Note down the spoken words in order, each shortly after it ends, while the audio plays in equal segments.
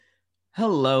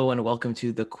Hello and welcome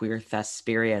to the Queer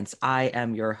Thesperience. I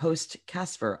am your host,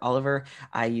 Casper Oliver.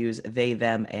 I use they,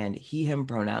 them, and he, him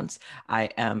pronouns. I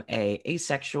am a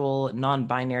asexual,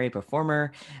 non-binary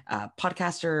performer,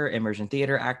 podcaster, immersion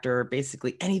theater actor,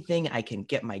 basically anything I can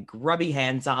get my grubby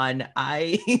hands on,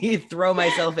 I throw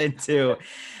myself into.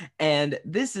 And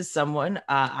this is someone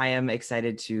I am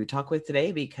excited to talk with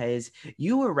today because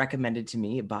you were recommended to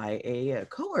me by a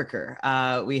coworker.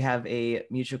 We have a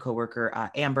mutual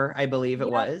coworker, Amber, I believe it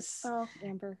Yep. was. Oh,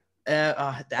 Amber.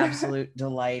 Absolute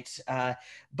delight.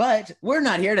 But we're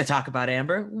not here to talk about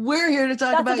Amber. We're here to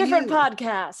talk That's a about different you.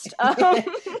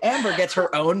 podcast. Amber gets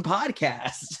her own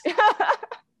podcast.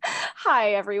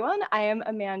 Hi, everyone. I am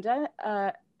Amanda,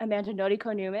 Amanda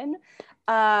Noriko Newman.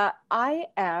 I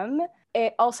am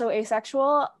also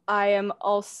asexual. I am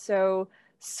also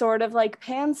sort of like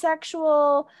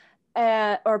pansexual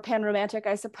or panromantic,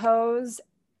 I suppose.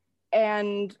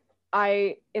 And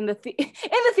in the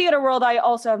theater world, I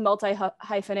also have multi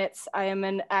hyphenates. I am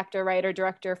an actor, writer,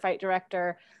 director, fight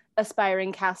director,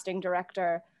 aspiring casting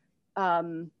director.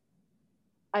 I'm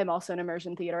also an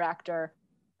immersion theater actor.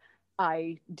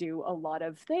 I do a lot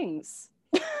of things.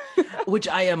 Which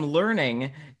I am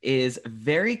learning is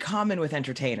very common with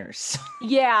entertainers.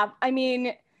 Yeah, I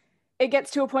mean, it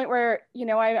gets to a point where,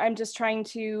 I'm just trying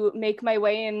to make my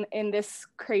way in this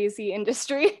crazy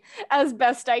industry as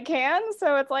best I can.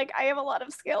 So it's like, I have a lot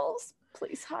of skills.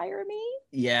 Please hire me.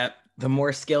 Yeah, the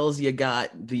more skills you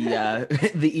got, the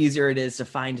the easier it is to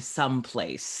find some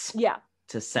place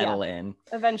to settle in.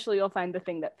 Eventually you'll find the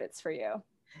thing that fits for you.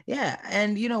 Yeah,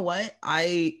 and you know what?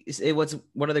 What's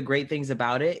one of the great things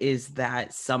about it is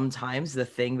that sometimes the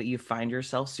thing that you find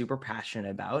yourself super passionate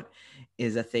about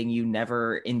is a thing you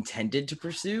never intended to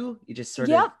pursue. You just sort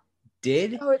of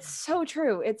did. Oh, it's so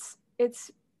true. It's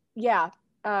yeah.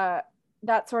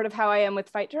 That's sort of how I am with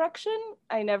fight direction.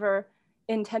 I never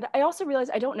intend. I also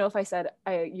realized I don't know if I said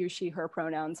I use she her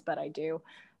pronouns, but I do.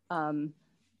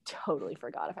 Totally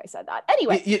forgot if I said that.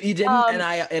 Anyway, you didn't,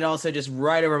 and it also just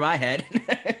right over my head.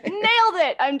 Nailed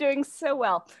it. I'm doing so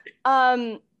well.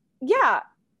 Yeah,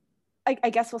 I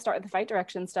guess we'll start with the fight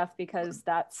direction stuff because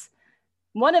that's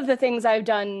one of the things I've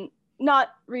done, not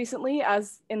recently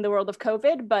as in the world of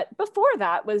COVID, but before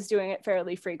that was doing it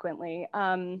fairly frequently.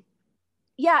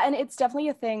 Yeah, and it's definitely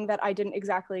a thing that I didn't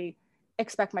exactly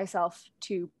expect myself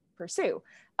to pursue,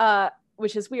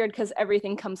 which is weird because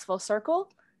everything comes full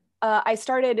circle. I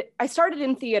started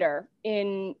in theater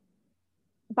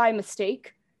by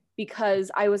mistake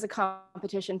because I was a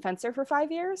competition fencer for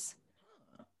 5 years.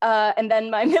 And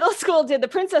then my middle school did The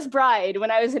Princess Bride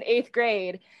when I was in 8th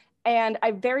grade. And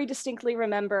I very distinctly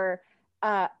remember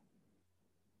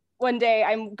one day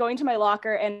I'm going to my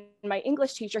locker and my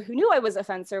English teacher, who knew I was a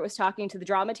fencer, was talking to the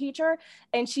drama teacher.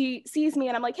 And she sees me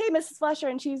and I'm like, hey, Mrs. Fletcher.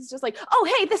 And she's just like,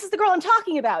 oh, hey, this is the girl I'm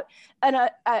talking about. And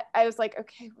I was like,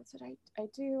 okay, what did I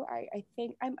do? I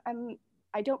think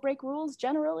I don't break rules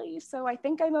generally, so I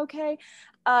think I'm okay.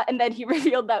 And then he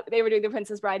revealed that they were doing The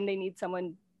Princess Bride and they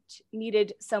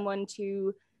needed someone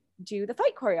to do the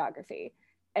fight choreography.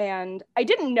 And I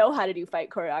didn't know how to do fight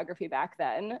choreography back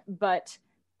then, but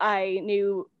I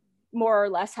knew more or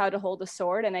less how to hold a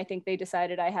sword. And I think they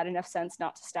decided I had enough sense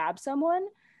not to stab someone.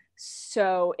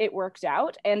 So it worked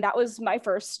out. And that was my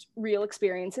first real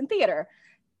experience in theater.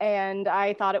 And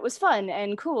I thought it was fun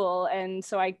and cool. And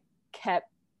so I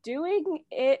kept doing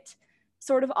it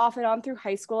sort of off and on through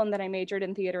high school. And then I majored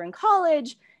in theater in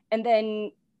college. And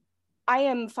then I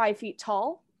am 5 feet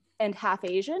tall and half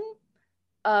Asian.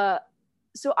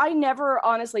 So I never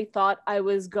honestly thought I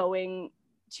was going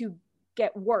to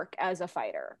get work as a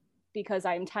fighter because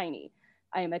I'm tiny.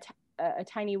 I am a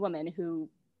tiny woman who,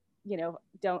 you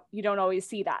don't always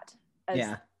see that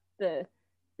as the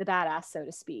badass, so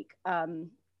to speak.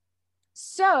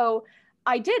 So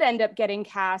I did end up getting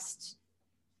cast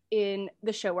in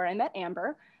the show where I met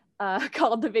Amber,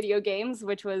 called The Video Games,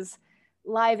 which was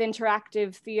live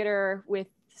interactive theater with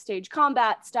stage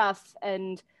combat stuff.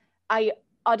 And I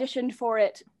auditioned for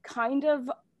it kind of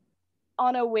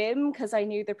on a whim because I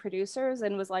knew the producers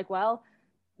and was like, well,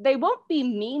 they won't be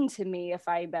mean to me if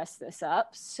I mess this up.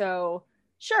 So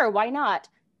sure, why not?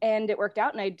 And it worked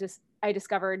out. And I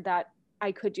discovered that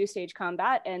I could do stage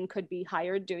combat and could be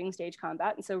hired doing stage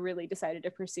combat. And so really decided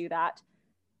to pursue that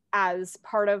as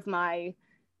part of my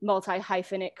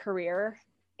multi-hyphenate career.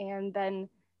 And then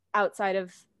outside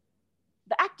of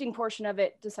the acting portion of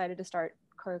it, decided to start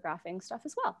choreographing stuff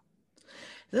as well.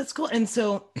 That's cool. And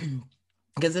so,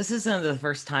 because this isn't the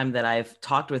first time that I've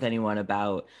talked with anyone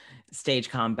about stage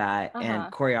combat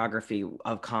and choreography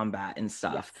of combat and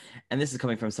stuff. Yes. And this is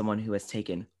coming from someone who has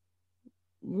taken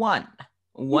one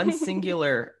One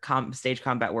singular stage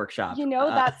combat workshop.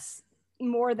 That's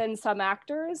more than some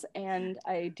actors, and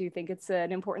I do think it's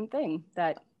an important thing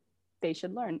that they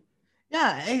should learn.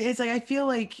 Yeah, it's like I feel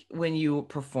like when you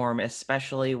perform,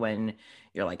 especially when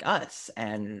you're like us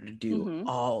and do Mm-hmm.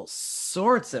 all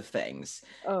sorts of things,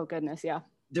 Oh goodness, yeah.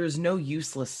 there's no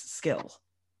useless skill.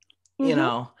 You Mm-hmm.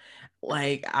 know,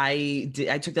 like I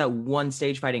took that one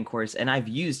stage fighting course and I've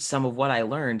used some of what I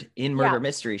learned in Yeah. murder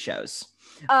mystery shows.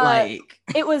 Uh, Like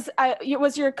it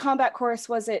was your combat course,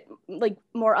 was it like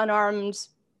more unarmed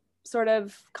sort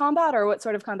of combat, or what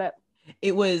sort of combat?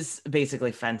 it was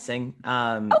basically fencing.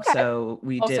 Okay. So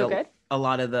we did Also good. a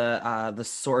lot of the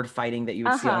sword fighting that you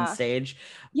would see on Uh-huh. stage,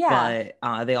 Yeah.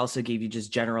 but they also gave you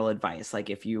just general advice.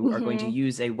 Like if you are going to Mm-hmm.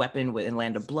 use a weapon and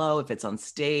land a blow, if it's on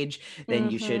stage,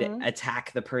 then you should Mm-hmm.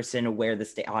 attack the person where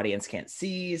the audience can't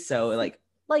see. So like,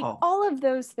 Like oh, all of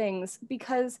those things,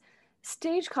 because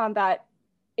stage combat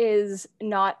is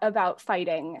not about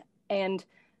fighting. And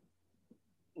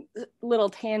little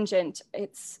tangent,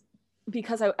 it's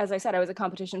because as I said, I was a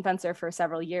competition fencer for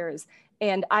several years,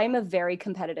 and I'm a very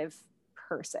competitive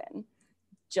person.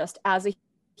 Just as a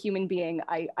human being,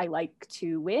 I like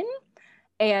to win.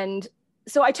 And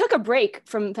so I took a break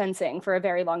from fencing for a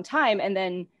very long time, and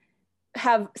then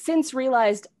have since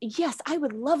realized, yes, I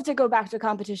would love to go back to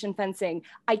competition fencing.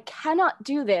 I cannot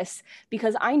do this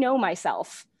because I know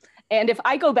myself. And if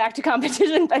I go back to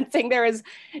competition fencing, there is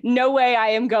no way I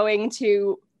am going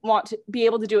to want to be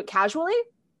able to do it casually.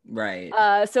 right.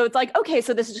 So it's like, okay,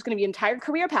 so this is just going to be an entire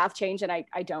career path change. And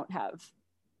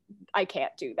I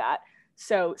can't do that.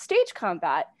 So stage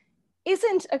combat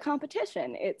isn't a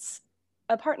competition, it's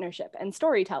a partnership and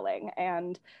storytelling.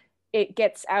 And it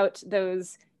gets out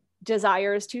those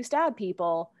desires to stab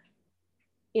people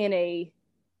in a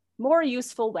more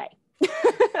useful way.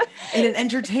 In an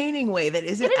entertaining way that In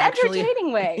isn't an actually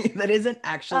entertaining way.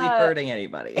 Uh, hurting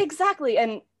anybody. exactly.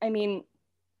 And I mean,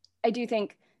 I do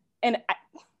think, and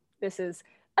this is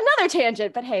another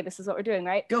tangent, but hey, this is what we're doing,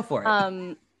 right? Go for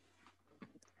it.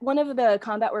 One of the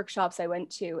combat workshops I went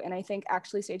to, and I think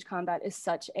actually stage combat is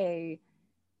such an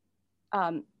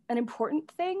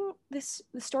important thing, the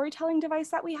storytelling device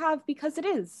that we have, because it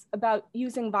is about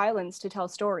using violence to tell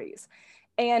stories.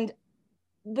 And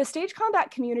the stage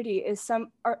combat community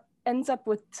ends up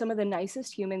with some of the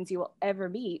nicest humans you will ever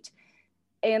meet,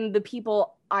 and the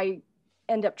people I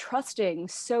end up trusting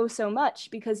so much,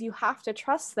 because you have to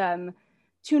trust them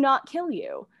to not kill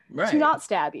you, to Right. not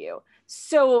stab you.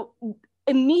 So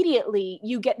immediately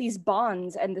you get these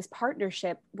bonds and this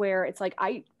partnership where it's like,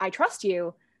 I trust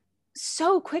you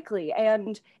so quickly.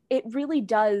 And it really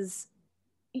does.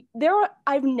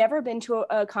 I've never been to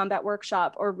a combat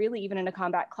workshop, or really even in a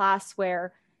combat class,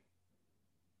 where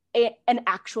an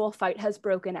actual fight has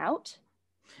broken out.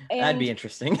 That'd be And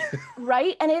interesting.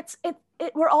 right, and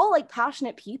we're all like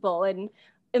passionate people, and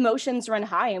emotions run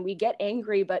high, and we get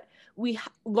angry, but we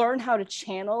learn how to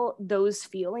channel those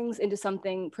feelings into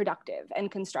something productive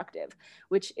and constructive,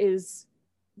 which is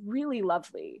really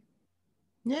lovely,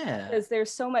 Yeah. because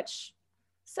there's so much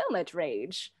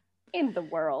rage in the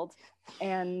world.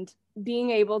 And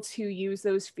being able to use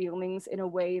those feelings in a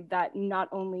way that not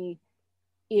only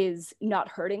is not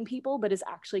hurting people, but is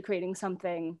actually creating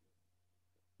something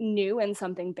new and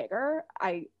something bigger,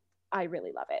 I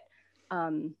really love it.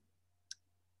 um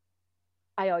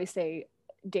I always say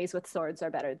days with swords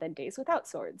are better than days without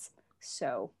swords.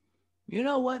 So You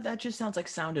know what? That just sounds like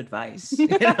sound advice, you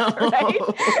know? right.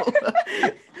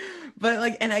 But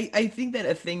like, and I think that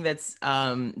a thing that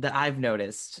I've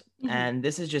noticed, Mm-hmm. and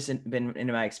this has just been in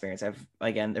my experience.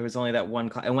 Again, there was only that one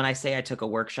class. And when I say I took a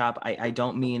workshop, I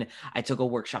don't mean I took a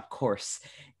workshop course.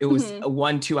 It was Mm-hmm. a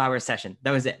 1 2 hour session.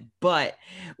 That was it. But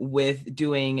with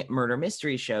doing murder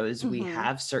mystery shows, we Mm-hmm.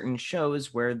 have certain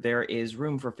shows where there is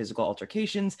room for physical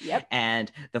altercations. Yep.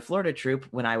 And the Florida troupe,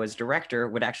 when I was director,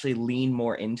 would actually lean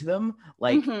more into them.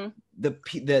 Like Mm-hmm.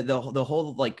 the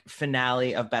whole like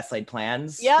finale of Best Laid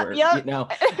Plans, Yep. where Yep.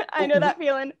 I know that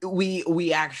feeling.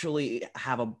 we actually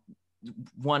have a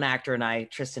one actor and I,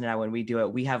 Tristan and I, when we do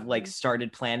it, we have like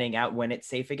started planning out when it's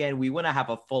safe again. We want to have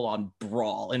a full on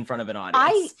brawl in front of an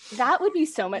audience. That would be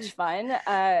so much fun.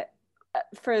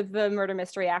 For the murder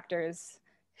mystery actors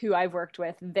who I've worked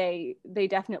with, they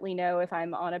definitely know if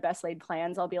I'm on a Best Laid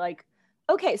Plans, I'll be like,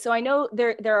 okay, so I know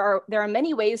there are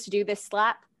many ways to do this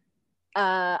slap.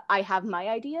 I have my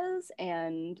ideas,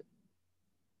 and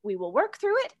we will work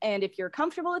through it. And if you're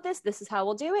comfortable with this is how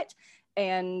we'll do it.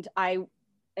 And I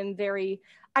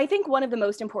think one of the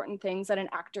most important things that an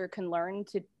actor can learn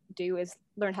to do is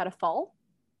learn how to fall.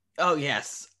 Oh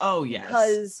yes. Oh yes.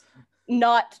 Because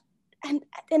not, and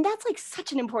that's like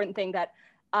such an important thing that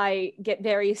I get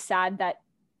very sad that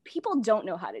people don't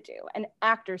know how to do and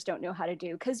actors don't know how to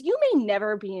do, because you may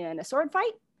never be in a sword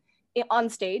fight on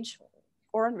stage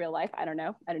or in real life. I don't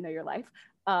know your life.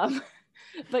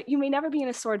 But you may never be in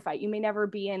a sword fight. You may never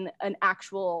be in an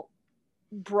actual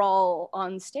brawl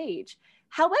on stage.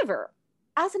 However,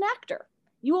 as an actor,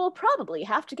 you will probably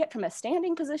have to get from a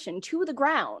standing position to the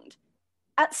ground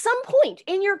at some point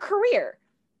in your career.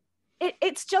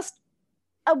 It's just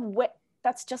a way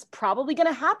that's just probably going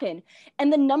to happen.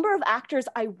 And the number of actors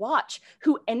I watch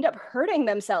who end up hurting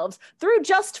themselves through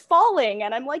just falling,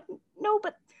 and I'm like, no,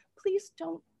 but please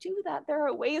don't do that. There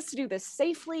are ways to do this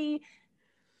safely.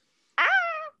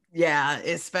 Yeah,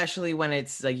 especially when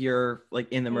it's like you're like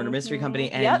in the murder mystery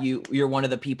company and you're one of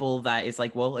the people that is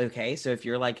like, well, okay, so if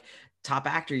you're like top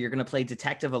actor, you're gonna play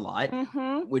detective a lot,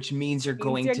 which means you're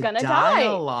going to die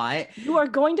a lot. You are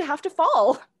going to have to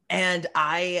fall. And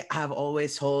I have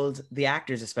always told the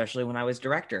actors, especially when I was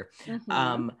director,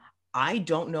 I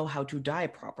don't know how to die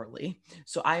properly.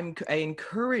 So I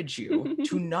encourage you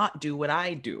to not do what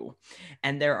I do.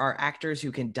 And there are actors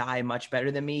who can die much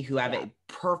better than me, who have a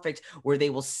perfect, where they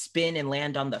will spin and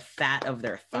land on the fat of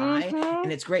their thigh.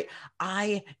 And it's great.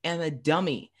 I am a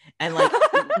dummy. And like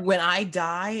when I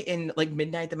die in like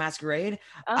Midnight the Masquerade,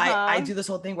 I do this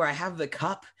whole thing where I have the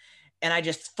cup and I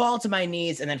just fall to my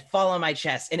knees and then fall on my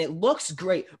chest. And it looks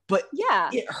great, but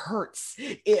it hurts.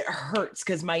 It hurts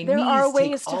because my knees take all the weight. There are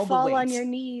ways to fall on your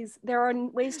knees. There are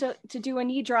ways to do a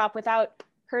knee drop without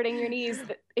hurting your knees.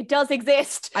 It does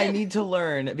exist. I need to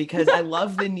learn because I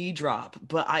love the knee drop,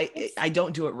 but I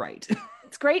don't do it right.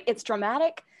 It's great. It's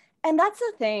dramatic. And that's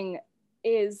the thing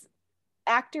is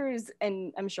actors,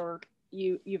 and I'm sure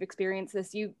you've experienced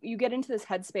this, you get into this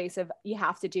headspace of you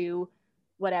have to do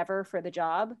whatever for the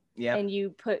job, and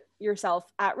you put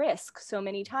yourself at risk so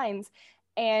many times.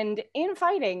 And in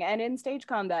fighting and in stage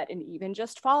combat and even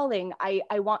just falling, I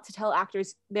want to tell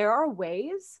actors there are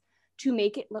ways to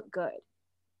make it look good.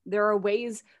 There are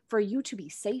ways for you to be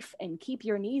safe and keep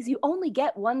your knees. You only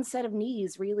get one set of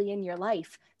knees really in your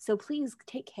life, so please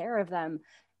take care of them.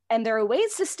 And there are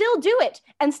ways to still do it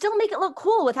and still make it look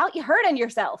cool without you hurting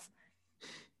yourself.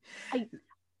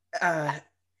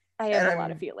 I have a lot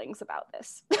of feelings about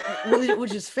this.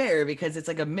 Which is fair because it's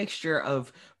like a mixture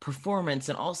of performance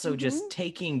and also just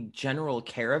taking general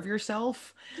care of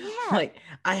yourself. Yeah. Like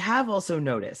I have also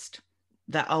noticed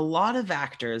that a lot of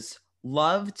actors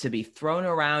love to be thrown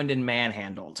around and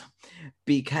manhandled,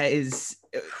 because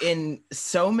in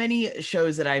so many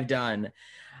shows that I've done,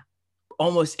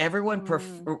 almost everyone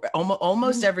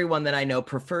almost everyone that I know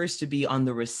prefers to be on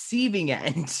the receiving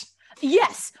end.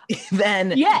 Yes. than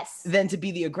to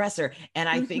be the aggressor. And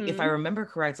I think if I remember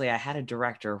correctly, I had a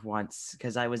director once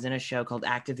because I was in a show called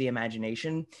Act of the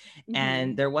Imagination,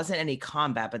 and there wasn't any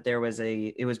combat, but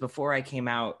it was before I came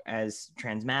out as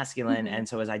transmasculine, and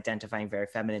so I was identifying very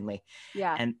femininely.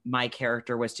 Yeah. And my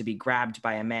character was to be grabbed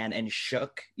by a man and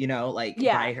shook,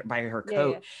 by her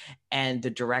coat. Yeah. And the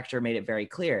director made it very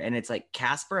clear. And it's like,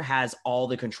 Casper has all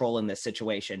the control in this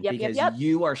situation because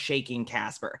you are shaking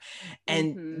Casper.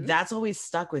 And that's always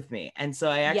stuck with me. And so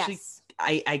I actually,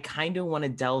 I kind of want to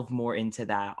delve more into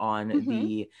that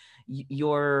on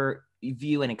your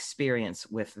view and experience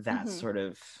with that sort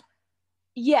of.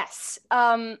 Yes.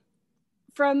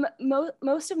 From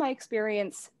most of my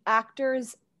experience,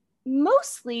 actors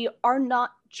mostly are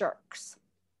not jerks.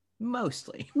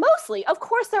 Mostly. Of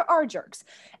course there are jerks.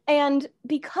 And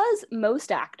because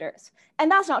most actors,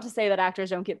 and that's not to say that actors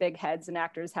don't get big heads and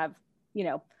actors have,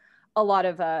 a lot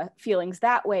of feelings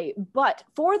that way, but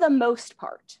for the most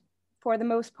part,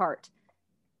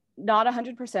 not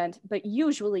 100%, but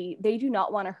usually they do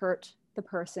not want to hurt the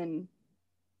person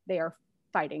they are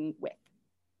fighting with.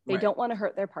 They don't want to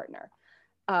hurt their partner.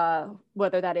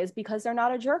 Whether that is because they're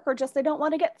not a jerk or just they don't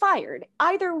want to get fired.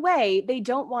 Either way, they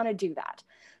don't want to do that.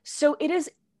 So it is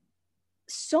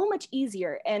so much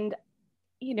easier. And,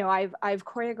 I've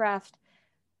choreographed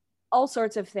all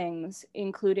sorts of things,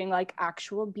 including like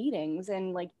actual beatings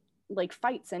and like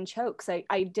fights and chokes.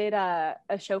 I did a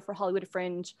show for Hollywood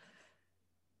Fringe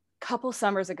a couple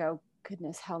summers ago.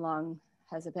 Goodness, how long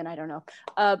has it been? I don't know.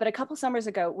 But a couple summers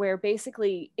ago, where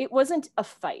basically it wasn't a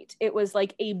fight. It was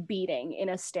like a beating in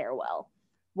a stairwell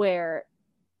where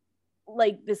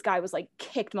like this guy was like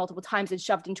kicked multiple times and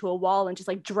shoved into a wall and just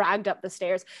like dragged up the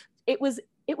stairs. It was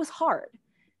hard.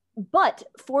 But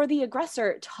for the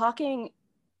aggressor, talking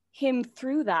him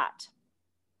through that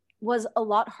was a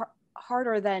lot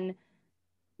harder than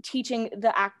teaching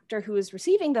the actor who is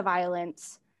receiving the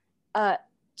violence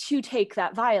to take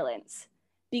that violence,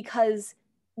 because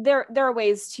there are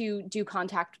ways to do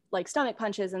contact like stomach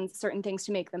punches and certain things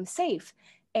to make them safe.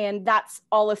 And that's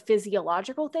all a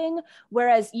physiological thing.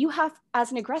 Whereas you have,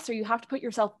 as an aggressor, you have to put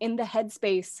yourself in the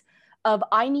headspace of,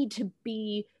 I need to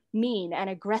be mean and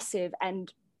aggressive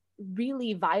and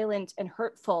really violent and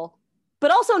hurtful,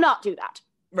 but also not do that.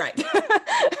 Right.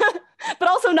 But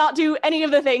also not do any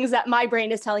of the things that my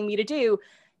brain is telling me to do.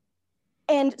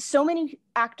 And so many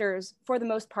actors, for the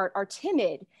most part, are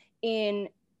timid in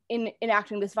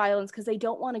enacting this violence because they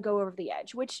don't want to go over the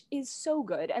edge, which is so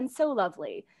good and so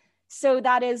lovely. So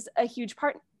that is a huge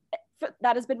part.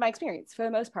 That has been my experience for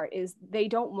the most part, is they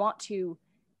don't want to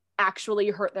actually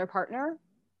hurt their partner.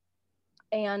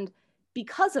 And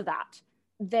because of that,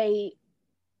 they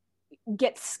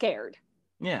get scared.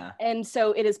 Yeah. And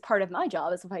so it is part of my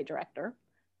job as a fight director,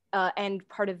 and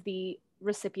part of the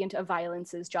recipient of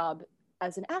violence's job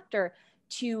as an actor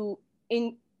to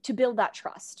build that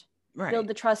trust. Right. Build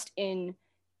the trust in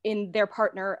their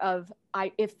partner of,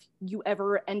 if you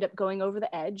ever end up going over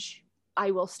the edge,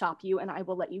 I will stop you and I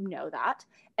will let you know that.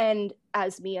 And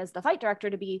as me, as the fight director,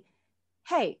 to be,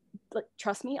 hey,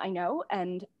 trust me, I know,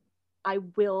 and I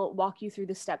will walk you through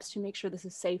the steps to make sure this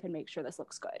is safe and make sure this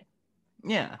looks good.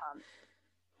 Yeah.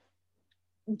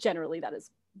 Generally, that has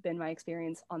been my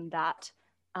experience on that.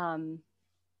 I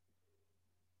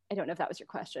don't know if that was your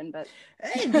question, but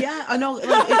yeah, I know.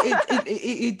 Like,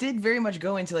 it did very much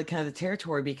go into like kind of the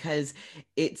territory, because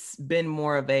it's been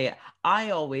more of a,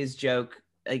 I always joke,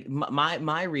 like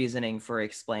my reasoning for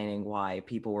explaining why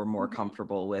people were more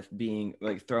comfortable with being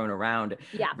like thrown around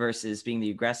versus being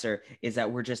the aggressor is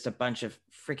that we're just a bunch of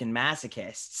freaking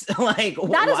masochists. Like,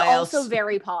 that is also else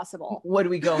very possible. would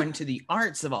we go into the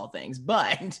arts of all things?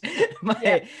 But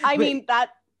I mean,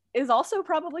 that is also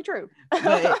probably true.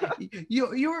 But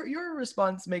your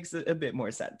response makes a bit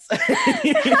more sense. But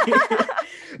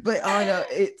oh no,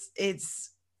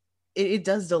 it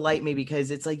does delight me,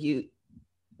 because it's like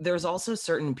there's also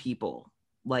certain people,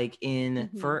 like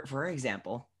in for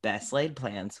example, Best Laid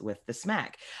Plans with the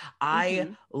Smack.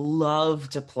 I love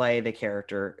to play the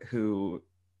character who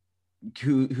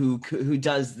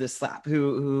does the slap,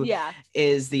 who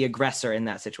is the aggressor in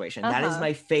that situation. That is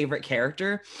my favorite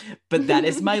character, but that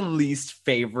is my least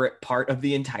favorite part of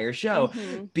the entire show,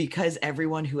 because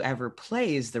everyone who ever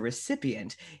plays the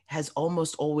recipient has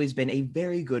almost always been a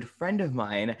very good friend of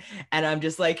mine, and I'm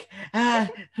just like, I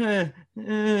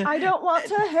don't want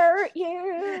to hurt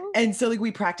you. And so like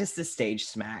we practice the stage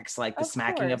smacks, like the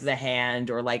smacking of the hand,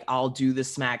 or like I'll do the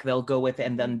smack, they'll go with it,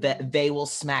 and then they will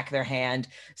smack their hand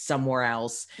somewhere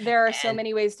else. There are so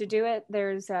many ways to do it.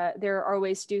 There are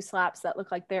ways to do slaps that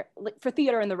look like they're for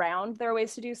theater in the round. There are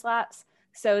ways to do slaps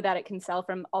so that it can sell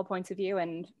from all points of view.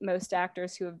 And most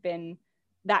actors who have been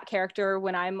that character,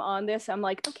 when I'm on this, I'm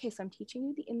like, okay, so I'm teaching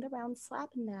you the in the round slap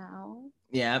now.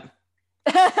 Yeah.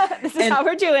 This is how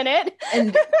we're doing it.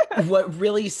 And what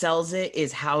really sells it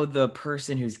is how the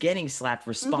person who's getting slapped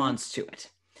responds to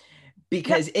it.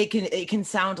 Because it can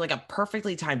sound like a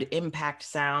perfectly timed impact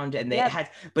sound, and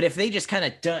but if they just kind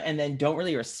of and then don't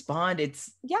really respond,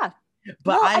 it's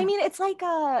But I mean, it's like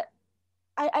I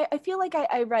feel like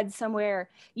I read somewhere,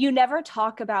 you never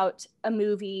talk about a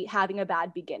movie having a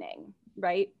bad beginning,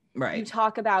 right? Right. You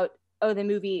talk about, oh, the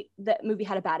movie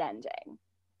had a bad ending.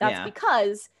 That's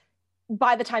because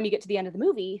by the time you get to the end of the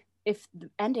movie, if the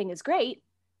ending is great,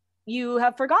 you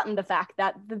have forgotten the fact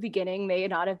that the beginning may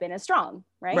not have been as strong,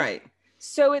 right? Right.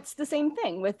 So it's the same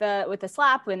thing with a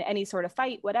slap, when any sort of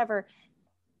fight, whatever.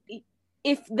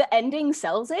 If the ending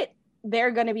sells it,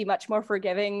 they're going to be much more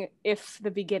forgiving if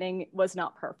the beginning was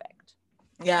not perfect.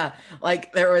 Yeah,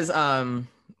 like there was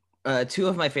two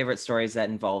of my favorite stories that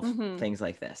involve things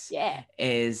like this. Yeah.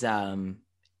 Is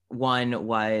one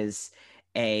was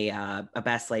a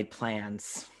Best Laid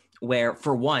Plans, where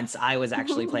for once I was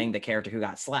actually playing the character who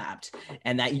got slapped,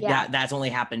 and that's only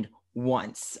happened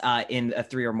once in a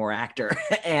 3 or more actor.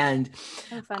 And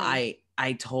I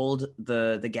told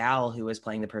the gal who was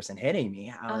playing the person hitting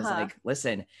me, I was like,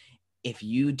 listen, if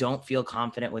you don't feel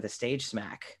confident with a stage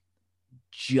smack,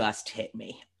 just hit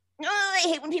me. Oh, I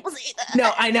hate when people say that.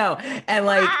 No, I know. And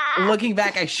like looking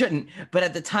back, I shouldn't. But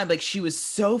at the time, like she was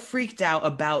so freaked out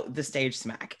about the stage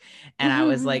smack. And I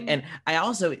was like, and I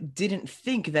also didn't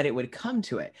think that it would come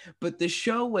to it. But the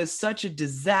show was such a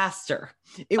disaster.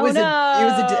 They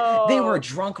were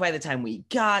drunk by the time we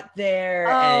got there.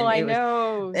 Oh, and I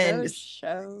know. Those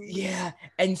shows. Yeah.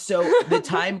 And so the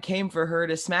time came for her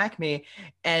to smack me.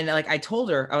 And like I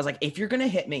told her, I was like, if you're gonna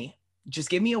hit me, just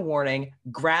give me a warning,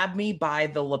 grab me by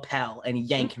the lapel and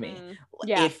yank me.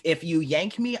 Yeah. If you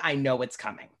yank me, I know it's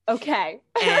coming. Okay.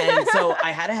 And so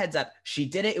I had a heads up. She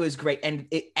did it. It was great. And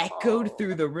it echoed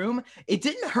through the room. It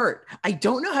didn't hurt. I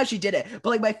don't know how she did it, but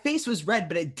like my face was red,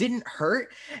 but it didn't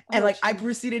hurt. And like I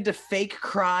proceeded to fake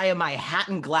cry and my hat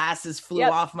and glasses flew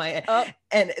off my head.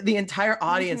 And the entire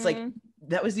audience, like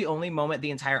that was the only moment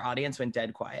the entire audience went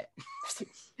dead quiet.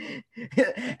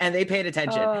 And they paid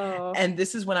attention. And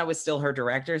this is when I was still her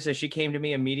director. So she came to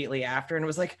me immediately after and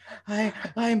was like,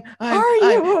 I'm Are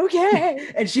you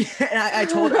okay? And I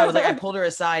told her, I was like, I pulled her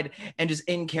aside and just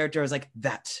in character, I was like,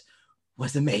 that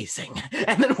was amazing.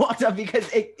 And then walked up because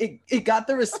it got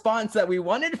the response that we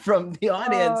wanted from the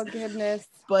audience. Oh goodness.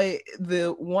 But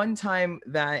the one time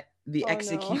that the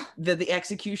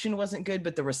execution wasn't good,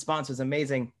 but the response was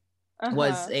amazing.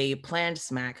 Was a planned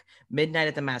smack midnight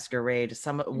at the masquerade.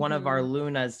 One of our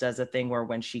Lunas does a thing where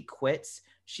when she quits,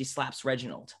 she slaps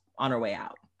Reginald on her way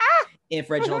out. If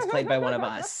Reginald's played by one of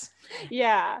us.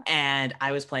 Yeah. And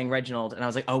I was playing Reginald and I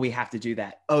was like, oh, we have to do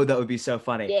that. Oh, that would be so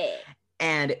funny. Yeah.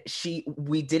 And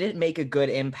we didn't make a good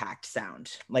impact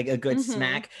sound, like a good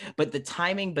smack, but the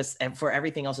timing for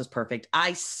everything else was perfect.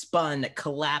 I spun,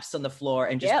 collapsed on the floor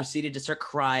and just proceeded to start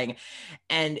crying.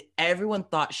 And everyone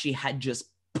thought she had just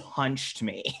punched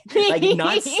me, like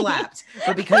not slapped,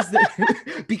 but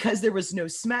because there was no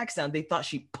smack sound, they thought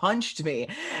she punched me.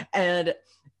 And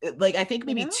like I think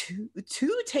maybe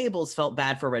two tables felt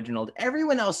bad for Reginald.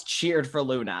 Everyone else cheered for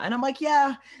Luna, and I'm like,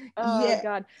 God.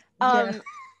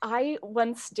 I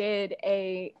once did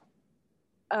an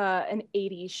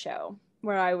 80s show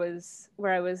where I was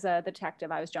a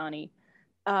detective. I was Johnny,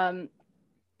 and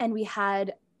we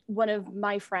had one of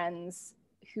my friends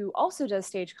who also does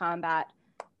stage combat.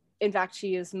 In fact,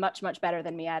 she is much, much better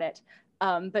than me at it.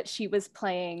 But she was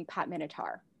playing Pat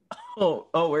Minotaur. Oh,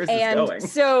 where's this going?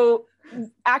 So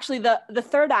actually the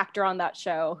third actor on that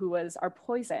show, who was our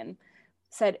poison,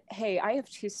 said, hey, I have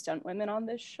 2 stunt women on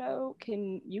this show.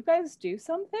 Can you guys do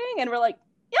something? And we're like,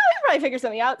 yeah, we can probably figure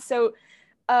something out. So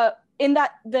in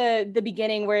that, the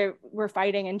beginning where we're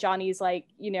fighting and Johnny's like,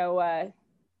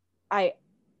 I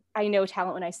know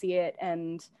talent when I see it,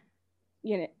 and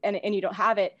and you don't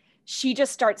have it. She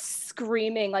just starts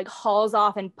screaming, like hauls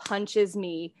off and punches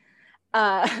me.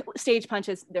 Stage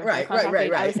punches. Right.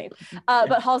 I was saying,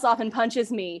 but hauls off and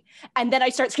punches me. And then I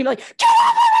start screaming like, get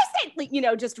off of my stage!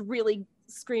 Like, just really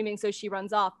screaming. So she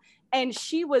runs off. And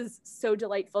she was so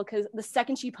delightful because the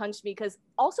second she punched me, because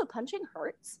also punching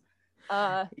hurts.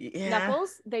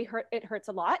 Knuckles, it hurts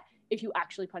a lot if you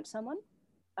actually punch someone.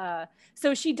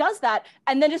 So she does that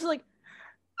and then just like,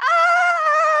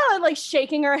 like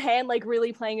shaking her hand, like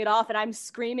really playing it off, and I'm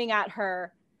screaming at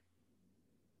her.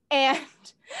 And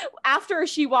after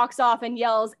she walks off and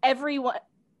yells, everyone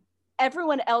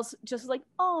else just like,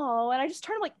 oh, and I just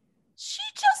turned like, she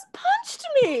just punched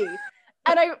me.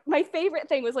 And my favorite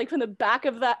thing was like from the back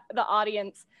of the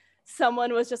audience,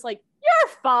 someone was just like,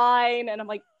 you're fine. And I'm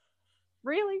like,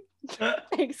 really?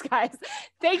 Thanks, guys.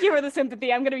 Thank you for the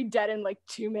sympathy. I'm gonna be dead in like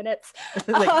 2 minutes.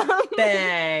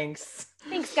 Thanks.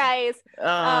 Thanks, guys.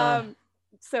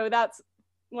 So that's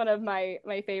one of my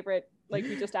favorite, like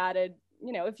we just added,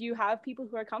 if you have people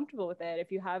who are comfortable with it,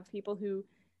 if you have people who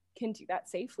can do that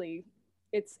safely,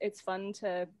 it's fun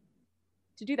to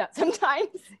do that sometimes.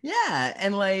 Yeah.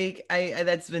 And like I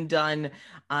that's been done.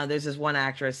 There's this one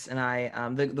actress and I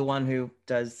the one who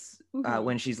does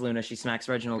when she's Luna, she smacks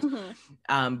Reginald.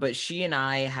 But she and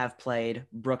I have played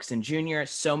Brooks and Junior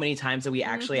so many times that we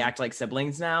actually act like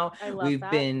siblings now. We've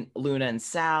been Luna and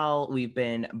Sal. We've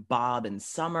been Bob and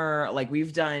Summer. Like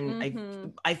we've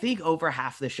done, I think over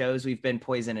half the shows we've been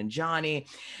Poison and Johnny.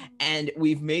 And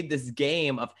we've made this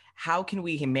game of how can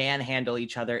we manhandle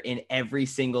each other in every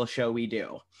single show we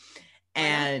do.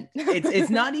 And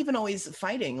it's not even always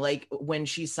fighting. Like when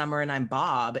she's Summer and I'm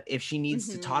Bob, if she needs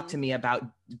to talk to me about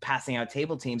passing out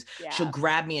table teams, she'll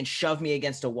grab me and shove me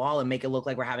against a wall and make it look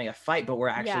like we're having a fight, but we're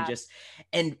actually just,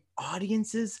 and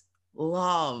audiences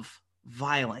love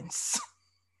violence.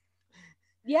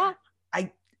 Yeah.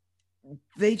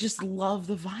 They just love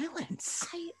the violence.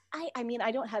 I mean,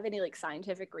 I don't have any like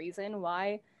scientific reason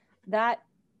why that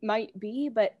might be,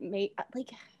 but I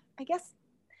guess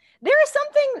there is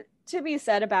something to be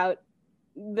said about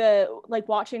the like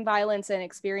watching violence and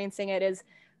experiencing it. Is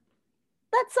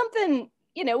that's something,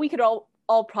 we could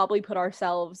all probably put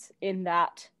ourselves in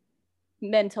that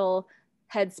mental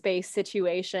headspace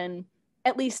situation,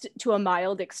 at least to a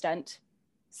mild extent.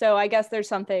 So I guess there's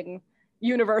something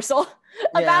universal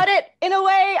about it in a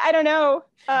way. I don't know.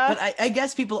 But I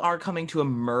guess people are coming to a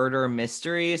murder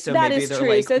mystery, so that maybe is they're true.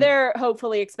 like, so they're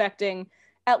hopefully expecting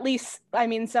At least, I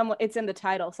mean, someone, it's in the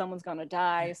title, someone's gonna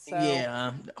die, so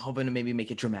Yeah, hoping to maybe make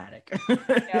it dramatic.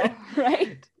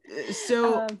 right?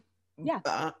 So, Yeah.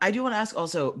 I do want to ask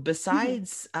also, Mhm.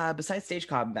 besides stage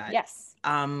combat, Yes.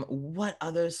 what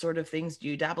other sort of things do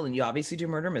you dabble in? You obviously do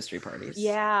murder mystery parties.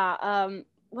 Yeah.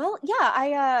 Well,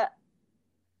 yeah,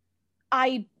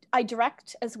 I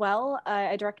direct as well.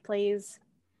 I direct plays.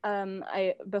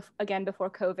 Again, before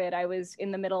COVID, I was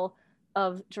in the middle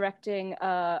of directing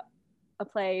a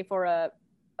play for a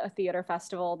theater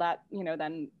festival that,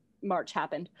 then March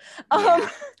happened. Um, Yeah.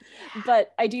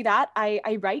 but I do that.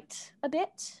 I write a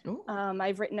bit. Ooh.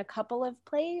 I've written a couple of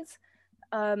plays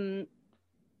um,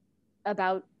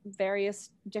 about various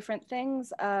different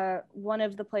things. One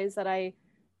of the plays that I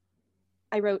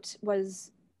wrote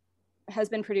has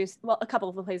been produced. Well, a couple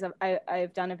of the plays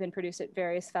I've done have been produced at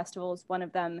various festivals. One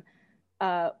of them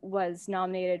was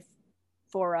nominated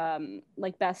for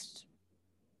like best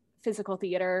physical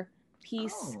theater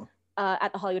piece Oh.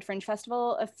 at the Hollywood Fringe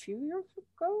Festival a few years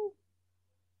ago.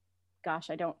 Gosh,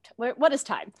 I don't. What is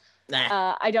time?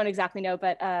 Nah. I don't exactly know,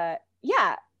 but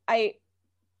yeah, I,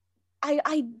 I,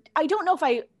 I, I don't know if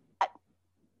I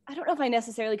don't know if I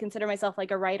necessarily consider myself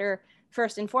like a writer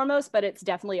first and foremost, but it's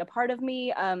definitely a part of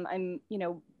me. I'm,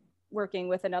 working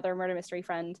with another murder mystery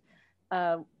friend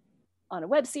uh, on a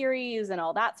web series and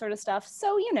all that sort of stuff.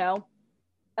 So,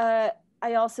 uh,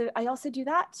 I also do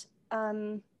that.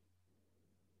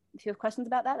 If you have questions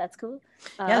about that, that's cool.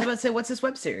 Yeah, I was Uh, about to say, what's this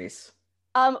web series?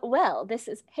 well, this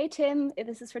is Hey Tim.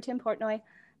 This is for Tim Portnoy.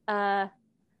 Uh,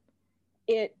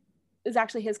 it is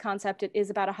actually his concept. It is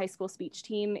about a high school speech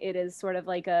team. It is sort of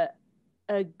like a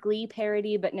Glee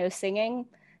parody, but no singing,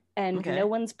 and no Okay.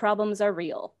 one's problems are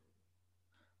real.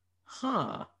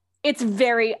 Huh. It's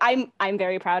very. I'm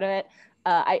very proud of it.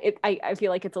 I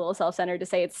feel like it's a little self-centered to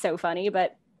say it's so funny,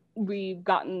 but we've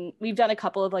done a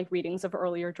couple of like readings of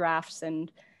earlier drafts,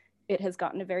 and it has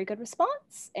gotten a very good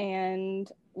response. And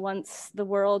once the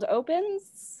world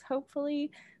opens,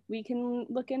 hopefully we can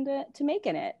look into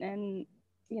making it. And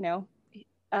you know,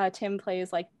 Tim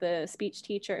plays like the speech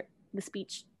teacher, the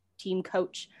speech team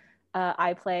coach.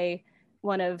 I play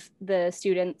one of the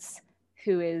students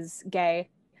who is gay,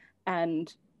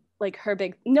 and like her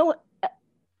big no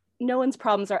one's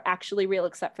problems are actually real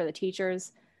except for the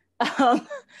teachers. Um,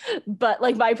 but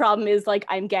like my problem is like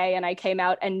I'm gay and I came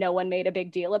out and no one made a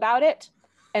big deal about it.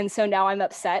 And so now I'm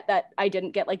upset that I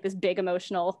didn't get like this big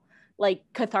emotional like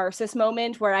catharsis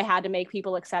moment where I had to make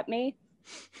people accept me.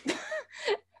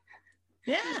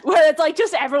 Yeah. Where it's like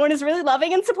just everyone is really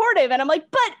loving and supportive. And I'm like,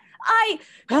 but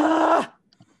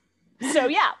so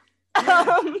yeah.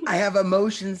 I have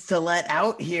emotions to let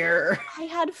out here. I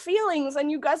had feelings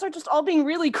and you guys are just all being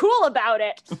really cool about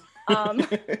it. Um,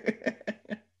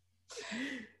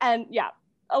 and yeah,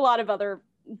 a lot of other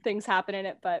things happen in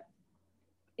it, but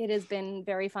it has been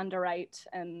very fun to write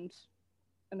and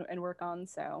work on.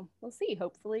 So we'll see.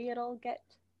 Hopefully, it'll get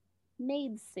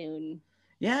made soon.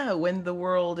 Yeah, when the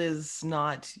world is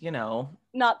not,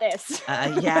 Not this.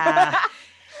 yeah,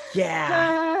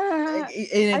 yeah.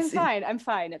 And I'm it's fine. I'm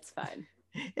fine. It's fine.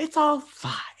 it's all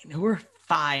fine. We're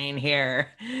fine here.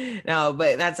 No,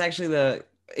 but that's actually the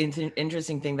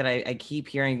interesting thing that I keep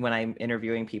hearing when I'm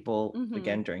interviewing people Mm-hmm.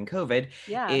 again during COVID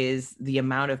Yeah. is the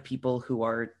amount of people who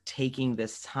are taking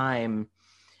this time,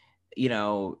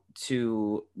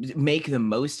 to make the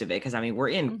most of it. Because I mean, we're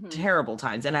in Mm-hmm. terrible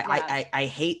times, and Yeah. I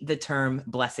hate the term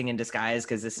blessing in disguise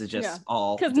because this is Yeah. just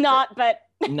all Because not, but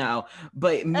no,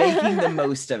 but making the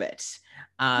most of it,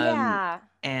 yeah.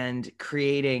 and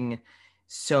creating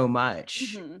so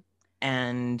much, Mm-hmm.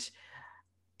 and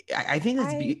I think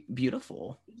that's I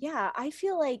beautiful. yeah. I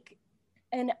feel like,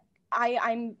 and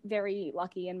I'm very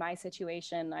lucky in my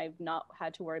situation. I've not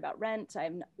had to worry about rent.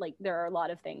 I'm like there are a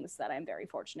lot of things that I'm very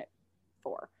fortunate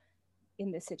for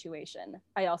in this situation.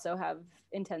 I also have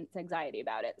intense anxiety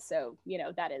about it. So,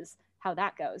 that is how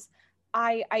that goes.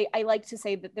 I like to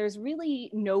say that there's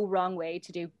really no wrong way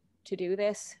to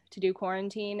do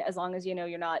quarantine, as long as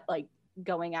you're not like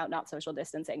going out, not social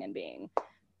distancing and being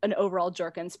an overall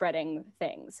jerk and spreading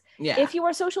things. Yeah. If you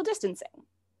are social distancing,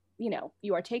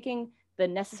 you are taking the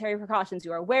necessary precautions,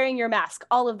 you are wearing your mask,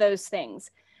 all of those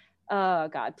things. Oh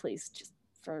God, please, just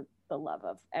for the love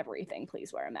of everything,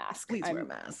 please wear a mask. Please wear a I'm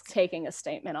mask. taking a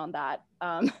statement on that.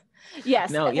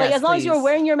 Yes, No, like yes, as long as you're please.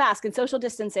 wearing your mask and social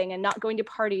distancing and not going to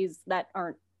parties that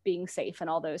aren't being safe and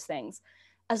all those things,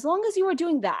 as long as you are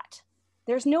doing that,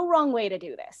 there's no wrong way to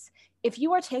do this. If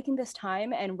you are taking this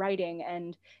time and writing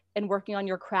and working on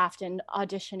your craft and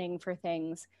auditioning for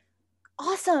things,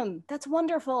 awesome, that's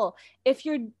wonderful. If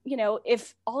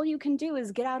if all you can do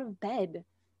is get out of bed,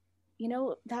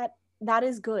 that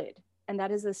is good. And that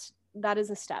is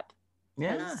a step,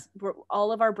 Yeah. because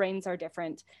all of our brains are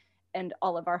different and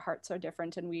all of our hearts are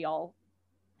different, and we all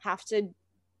have to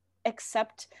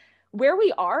accept where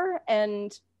we are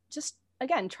and just,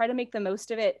 again, try to make the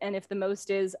most of it. And if the most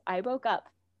is I woke up,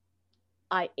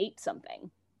 I ate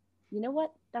something, you know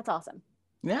what, that's awesome.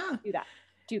 Yeah.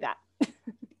 Do that.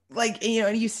 Like, you know,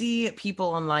 and you see people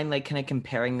online like kind of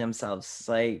comparing themselves,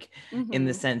 like in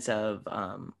the Mm-hmm. sense of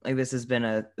like this has been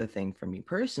a thing for me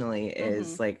personally, Mm-hmm.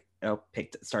 is like, you know,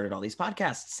 started all these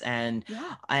podcasts,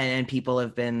 Yeah. and people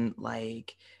have been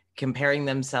like comparing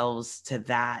themselves to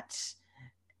that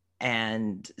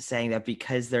and saying that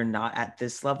because they're not at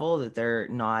this level that they're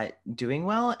not doing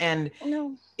well. And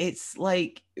No. it's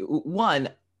like, one,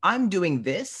 I'm doing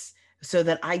this so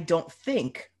that I don't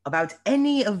think about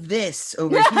any of this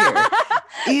over here.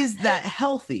 Is that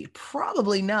healthy?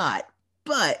 Probably not.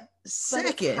 But But it's how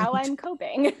second, I'm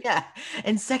coping. yeah.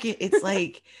 And second, it's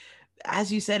like,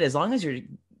 as you said, as long as you're,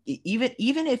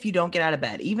 even if you don't get out of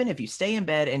bed, even if you stay in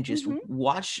bed and just Mm-hmm.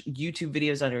 watch YouTube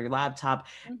videos on your laptop,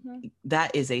 Mm-hmm.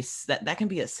 that is that can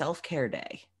be a self-care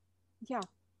day, Yeah.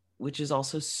 which is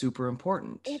also super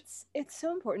important. It's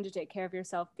so important to take care of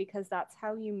yourself, because that's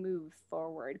how you move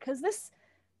forward, because this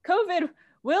COVID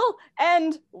will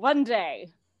end one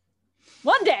day.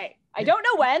 One day. I don't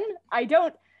know when. I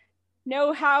don't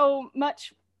know how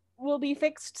much will be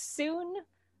fixed soon.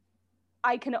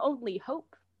 I can only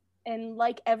hope. And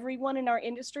like everyone in our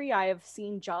industry, I have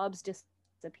seen jobs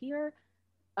disappear.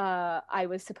 I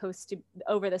was supposed to,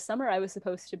 over the summer, I was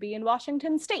supposed to be in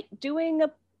Washington State doing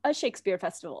a Shakespeare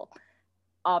festival.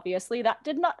 Obviously, that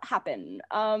did not happen.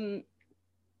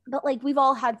 But like, we've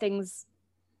all had things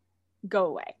go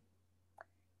away.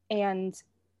 And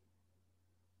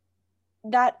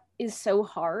that is so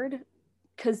hard,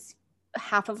 because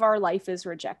half of our life is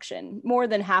rejection. More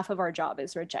than half of our job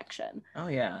is rejection. Oh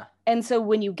yeah. And so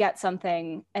when you get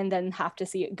something and then have to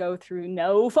see it go through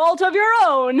no fault of your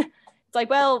own, it's like,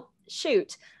 well,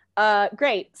 shoot.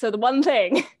 Great. So the one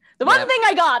thing, the one Yep. thing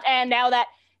I got, and now that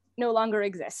no longer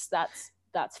exists.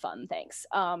 That's fun. Thanks.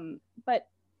 But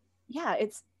yeah,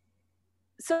 it's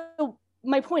so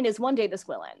my point is, one day this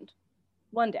will end.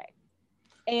 One day.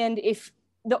 And if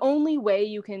the only way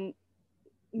you can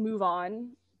move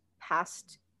on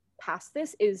past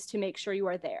this is to make sure you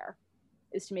are there,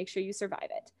 is to make sure you survive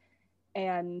it.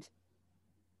 And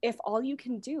if all you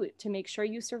can do to make sure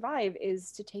you survive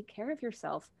is to take care of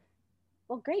yourself,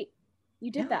 well, great.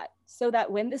 You did Yeah. that, so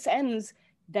that when this ends,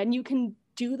 then you can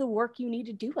do the work you need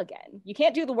to do again. You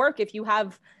can't do the work if you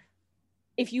have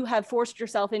forced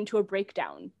yourself into a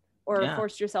breakdown or Yeah.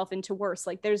 forced yourself into worse.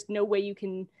 Like, there's no way you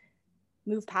can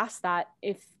move past that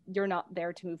if you're not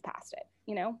there to move past it,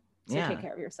 you know? So take Yeah.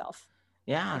 care of yourself.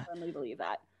 I Yeah. firmly believe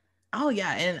that. Oh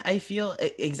yeah, and I feel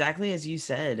exactly as you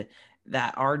said,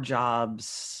 that our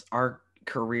jobs, our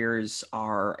careers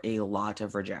are a lot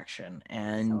of rejection,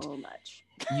 and So much.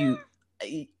 you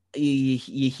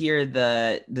you hear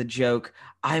the joke,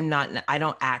 I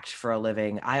don't act for a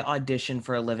living, I audition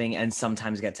for a living and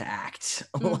sometimes get to act.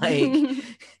 Like,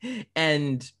 Mm-hmm.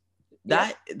 and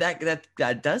Yep.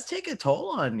 that does take a toll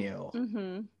on you.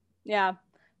 Mm-hmm. Yeah.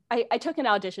 I took an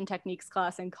audition techniques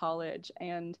class in college,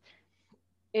 and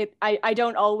I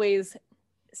don't always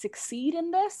succeed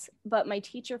in this, but my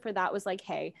teacher for that was like,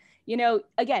 hey,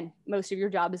 again, most of your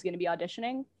job is going to be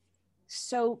auditioning.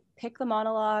 So pick the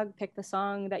monologue, pick the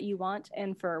song that you want,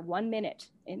 and for 1 minute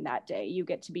in that day, you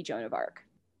get to be Joan of Arc.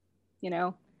 You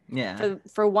know, Yeah.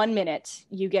 for 1 minute,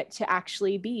 you get to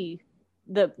actually be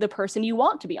the person you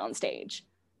want to be on stage.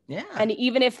 Yeah. And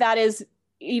even if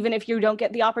you don't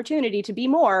get the opportunity to be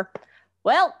more,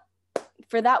 well,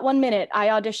 for that 1 minute,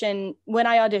 when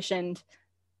I auditioned,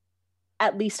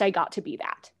 at least I got to be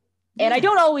that. And Yeah.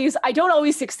 I don't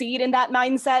always succeed in that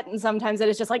mindset. And sometimes it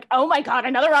is just like, oh my God,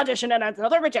 another audition and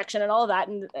another rejection and all of that.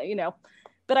 And,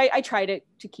 but I try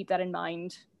to keep that in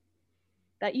mind,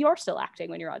 that you are still acting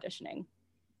when you're auditioning.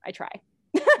 I try.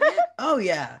 Oh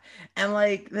yeah. And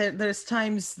like there's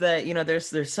times that,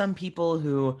 there's some people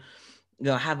who,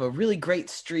 have a really great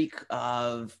streak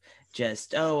of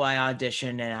just, oh, I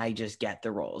audition and I just get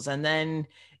the roles. And then,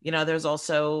 there's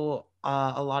also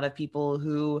a lot of people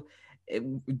who,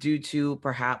 due to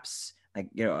perhaps, like,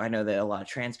 I know that a lot of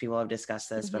trans people have discussed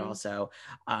this, but Mm-hmm. also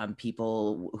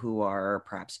people who are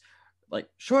perhaps like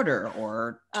shorter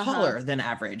or Uh-huh. taller than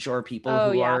average, or people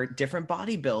Oh who yeah. are different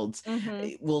body builds,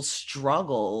 Mm-hmm. will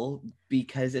struggle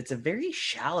because it's a very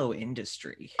shallow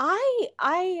industry.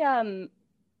 I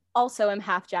also am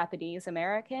half Japanese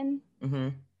American.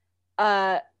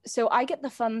 Mm-hmm. So I get the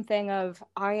fun thing of,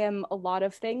 I am a lot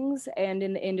of things, and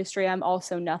in the industry I'm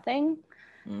also nothing.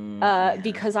 Yeah.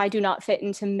 because I do not fit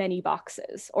into many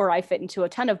boxes, or I fit into a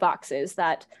ton of boxes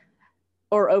that,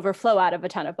 or overflow out of a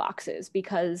ton of boxes,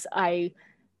 because I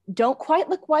don't quite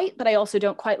look white, but I also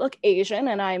don't quite look Asian,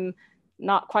 and I'm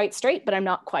not quite straight, but I'm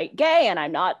not quite gay, and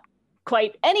I'm not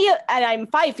quite any, and I'm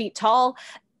 5 feet tall,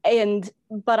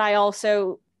 but I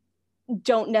also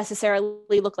don't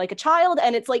necessarily look like a child.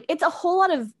 And it's like, it's a whole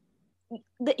lot of,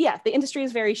 the industry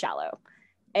is very shallow.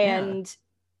 Yeah. And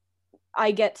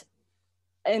I get,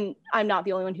 and I'm not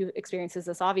the only one who experiences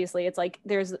this, obviously. It's like,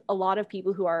 there's a lot of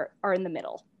people who are in the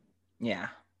middle. Yeah.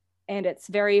 And it's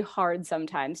very hard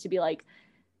sometimes to be like,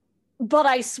 but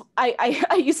I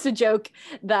used to joke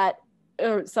that,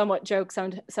 or somewhat joke,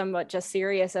 somewhat just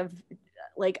serious, of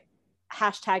like,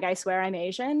 hashtag I swear I'm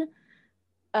Asian.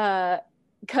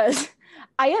 Because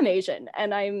I am Asian,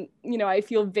 and I'm, I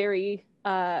feel very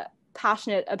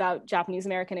passionate about Japanese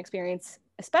American experience,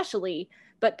 especially,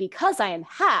 but because I am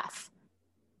half,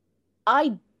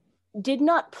 I did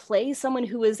not play someone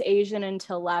who was Asian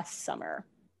until last summer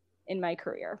in my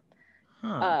career.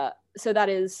 Huh. So that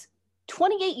is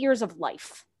 28 years of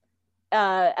life,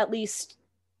 at least,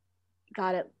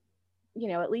 got it,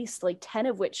 at least like 10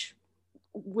 of which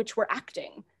were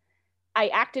acting. I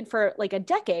acted for like a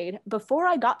decade before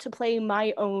I got to play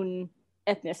my own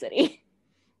ethnicity.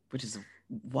 Which is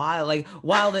wild. Like,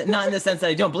 wild, not in the sense that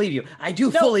I don't believe you. I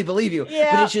do No, fully believe you. But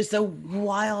yeah. it's just so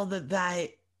wild that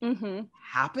Mm-hmm.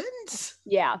 happened.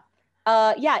 Yeah.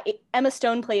 Emma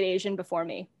Stone played Asian before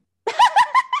me.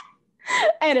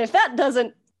 And if that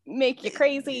doesn't make you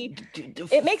crazy,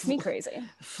 it makes me crazy.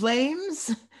 Flames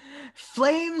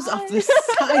off the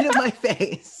side of my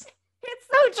face. It's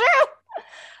so true.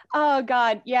 Oh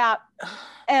God, yeah.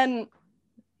 And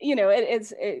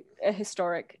it's a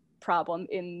historic problem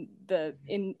in the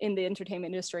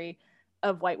entertainment industry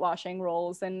of whitewashing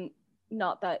roles, and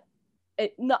not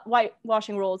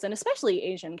whitewashing roles, and especially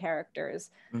Asian characters.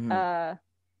 Mm-hmm.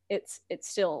 It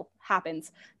still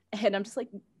happens, and I'm just like,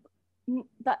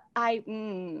 but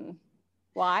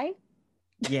why?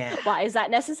 Yeah. Why is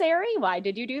that necessary? Why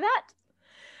did you do that?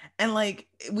 And like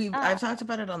I've talked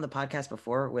about it on the podcast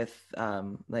before with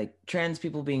like trans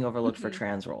people being overlooked for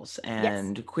trans roles, Yes.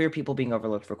 and queer people being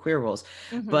overlooked for queer roles.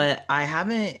 Mm-hmm. But I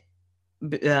haven't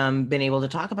been able to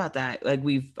talk about that. Like,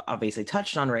 we've obviously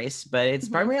touched on race, but it's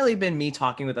primarily been me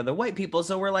talking with other white people.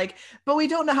 So we're like, but we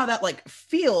don't know how that like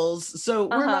feels. So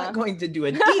we're not going to do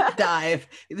a deep dive.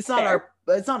 It's not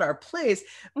our place.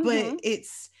 But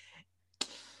it's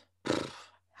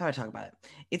how do I talk about it?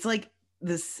 It's like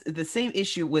the same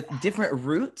issue with different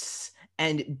roots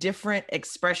and different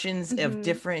expressions of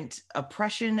different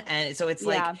oppression. And so it's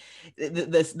like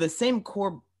the same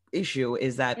core issue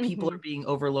is that people are being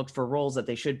overlooked for roles that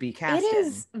they should be cast in. It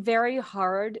is very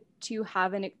hard to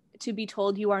to be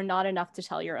told you are not enough to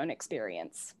tell your own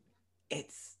experience.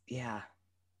 It's yeah.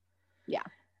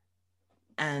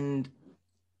 And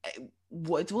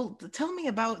well, tell me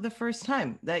about the first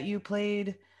time that you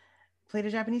played a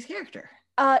Japanese character.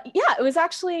 It was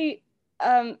actually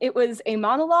it was a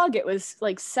monologue. It was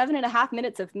like 7.5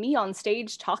 minutes of me on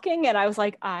stage talking, and I was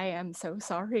like, I am so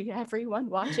sorry, everyone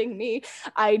watching me.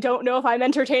 I don't know if I'm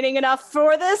entertaining enough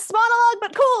for this monologue,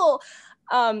 but cool.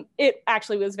 It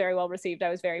actually was very well received. I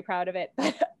was very proud of it.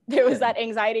 There was that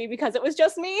anxiety because it was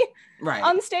just me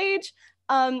on stage.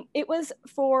 It was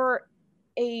for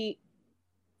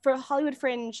Hollywood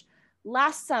Fringe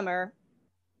last summer,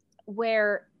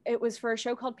 where it was for a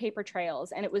show called Paper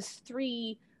Trails, and it was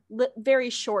 3 very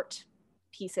short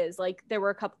pieces. Like, there were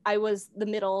a couple, I was the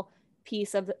middle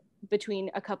piece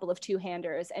between a couple of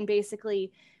two-handers, and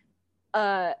basically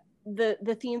the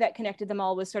theme that connected them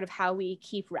all was sort of how we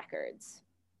keep records.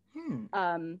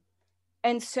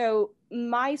 And so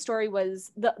my story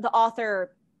was the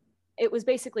author, it was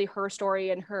basically her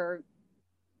story and her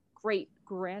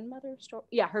great-grandmother's story.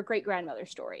 Yeah, her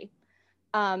great-grandmother's story.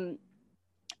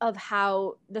 Of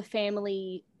how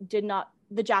the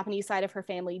Japanese side of her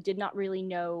family did not really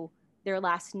know their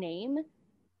last name,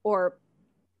 or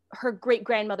her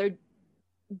great-grandmother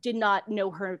did not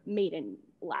know her maiden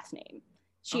last name.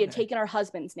 She had taken her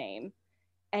husband's name,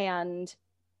 and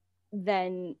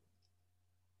then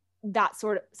that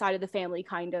sort of side of the family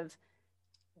kind of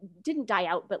didn't die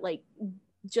out, but like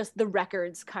just the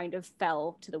records kind of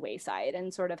fell to the wayside,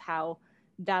 and sort of how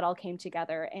that all came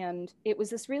together. And it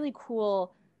was this really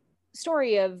cool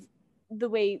story of the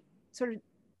way sort of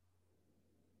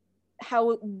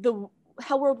how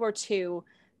World War II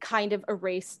kind of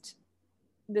erased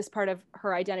this part of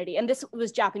her identity. And this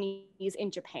was Japanese in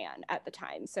Japan at the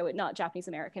time, so not Japanese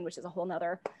American, which is a whole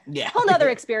nother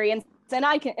experience.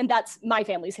 And that's my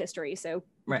family's history, so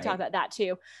we can talk about that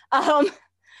too.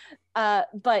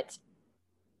 But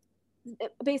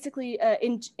basically,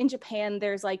 in Japan,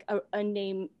 there's like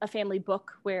a family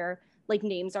book where like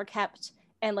names are kept,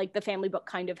 and like the family book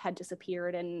kind of had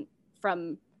disappeared, and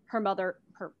from her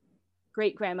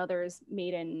great grandmother's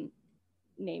maiden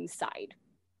name side,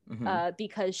 Mm-hmm.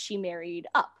 because she married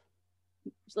up,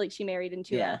 like she married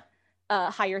into Yeah. a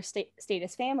higher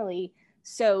status family.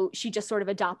 So she just sort of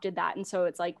adopted that, and so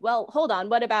it's like, well, hold on,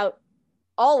 what about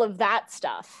all of that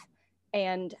stuff?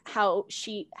 And how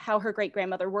her great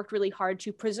grandmother worked really hard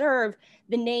to preserve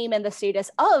the name and the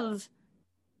status of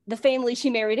the family she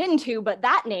married into, but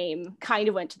that name kind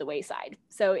of went to the wayside.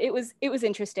 So it was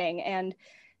interesting, and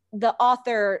the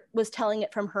author was telling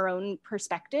it from her own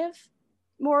perspective,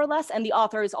 more or less. And the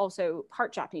author is also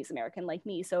part Japanese American like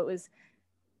me, so it was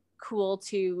cool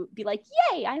to be like,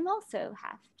 yay, I'm also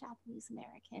half Japanese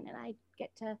American, and I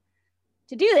get to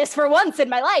do this for once in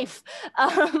my life.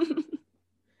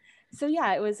 So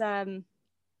yeah, it was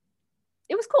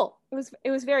cool. It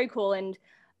was very cool, and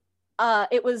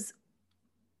it was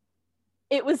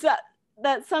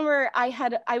that summer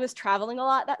I was traveling a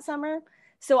lot that summer.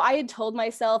 So I had told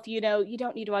myself, you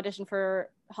don't need to audition for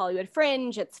Hollywood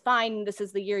Fringe. It's fine. This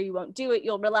is the year you won't do it.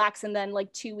 You'll relax. And then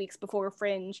like 2 weeks before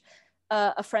Fringe,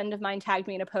 a friend of mine tagged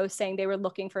me in a post saying they were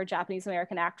looking for a Japanese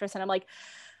American actress. And I'm like,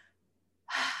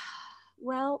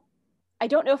 well, I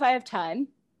don't know if I have time,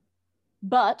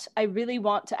 but I really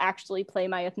want to actually play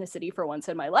my ethnicity for once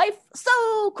in my life.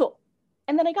 So cool.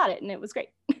 And then I got it, and it was great.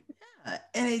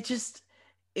 And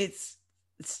it's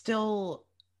still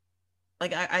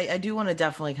like I do want to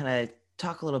definitely kind of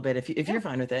talk a little bit, if Yeah. you're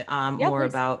fine with it, Yeah, more please.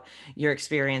 about your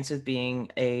experience with being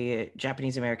a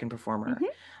Japanese American performer.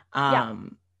 Mm-hmm. Yeah.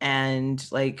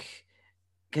 And like,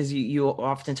 because you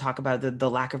often talk about the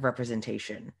lack of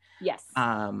representation. Yes.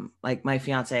 Like my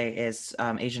fiance is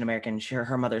Asian American.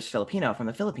 Her mother's Filipino from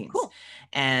the Philippines, Cool.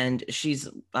 and she's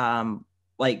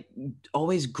like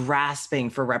always grasping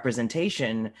for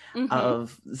representation Mm-hmm.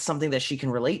 of something that she can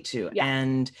relate to. Yeah.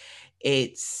 And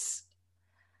it's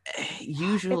It's hard.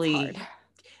 usually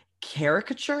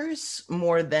caricatures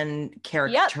more than Yep.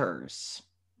 characters.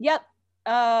 Yep.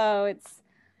 Oh, it's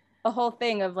a whole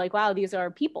thing of like, wow, these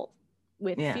are people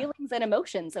with Yeah. feelings and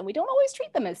emotions, and we don't always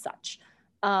treat them as such,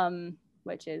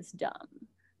 which is dumb.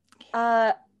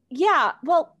 Uh, yeah.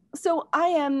 Well, so I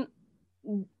am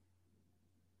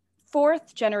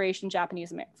fourth generation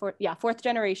Japanese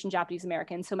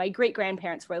American. So my great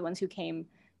grandparents were the ones who came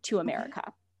to Okay.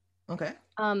 America. Okay.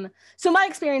 So my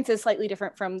experience is slightly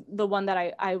different from the one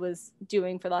that I was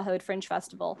doing for the Hollywood Fringe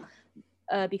Festival,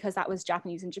 because that was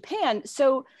Japanese in Japan.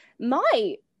 So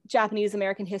my Japanese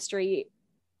American history,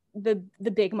 the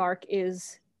big mark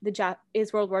is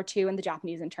is World War II and the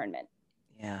Japanese internment.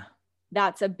 Yeah.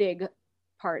 That's a big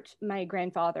part. My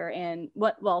grandfather and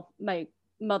my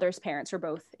mother's parents were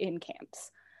both in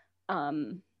camps,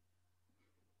 um,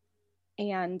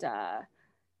 and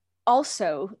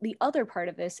also the other part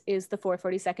of this is the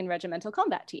 442nd Regimental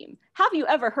Combat Team. Have you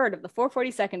ever heard of the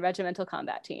 442nd Regimental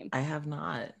Combat Team? I have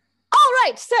not. All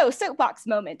right, so soapbox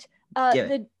moment. Give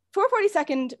it. The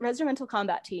 442nd Regimental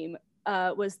Combat Team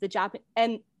was the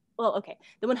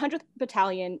the 100th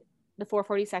Battalion, the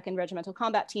 442nd Regimental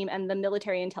Combat Team, and the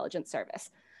Military Intelligence Service.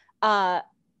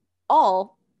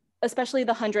 All, especially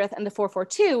the 100th and the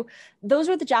 442, those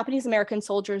were the Japanese American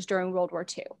soldiers during World War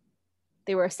II.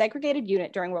 They were a segregated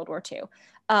unit during World War II.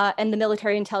 And the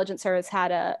Military Intelligence Service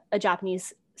had a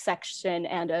Japanese section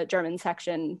and a German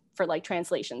section for like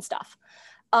translation stuff.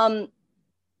 For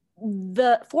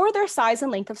their size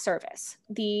and length of service,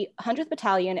 the 100th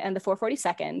Battalion and the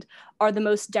 442nd are the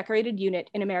most decorated unit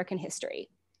in American history.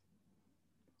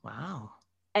 Wow.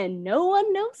 And no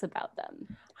one knows about them.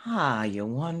 You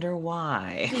wonder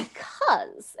why.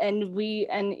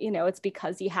 It's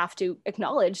because you have to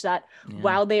acknowledge that Yeah.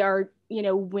 while they are,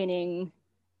 winning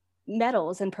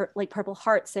medals and like Purple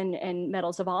Hearts and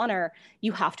medals of honor,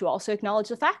 you have to also acknowledge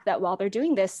the fact that while they're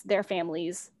doing this, their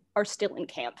families are still in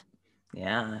camp.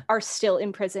 Yeah. Are still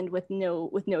imprisoned with no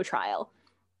trial.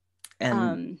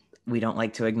 And we don't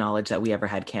like to acknowledge that we ever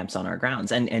had camps on our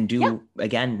grounds, and do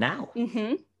again now.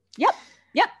 Mm-hmm. Yep.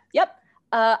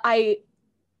 A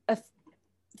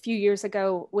few years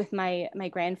ago with my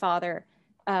grandfather,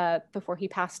 before he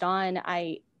passed on,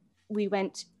 we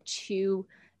went to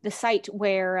the site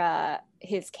where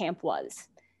his camp was,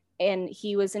 and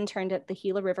he was interned at the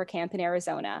Gila River Camp in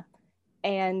Arizona.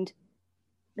 And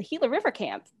the Gila River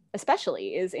Camp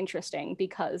especially is interesting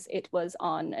because it was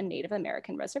on a Native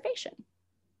American reservation.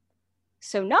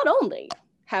 So not only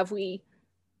have we,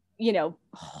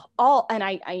 all, and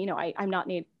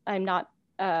I'm not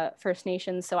First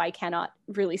Nations, so I cannot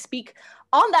really speak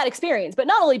on that experience. But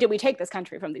not only did we take this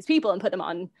country from these people and put them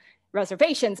on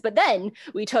reservations, but then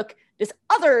we took this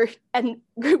other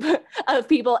group of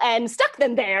people and stuck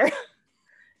them there.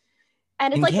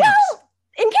 And it's In like, camps. well,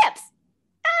 in camps.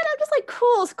 And I'm just like,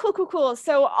 cool.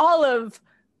 So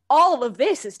all of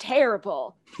this is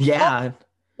terrible. Yeah.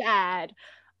 Bad.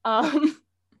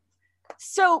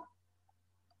 So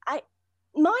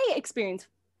my experience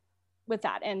with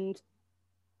that, and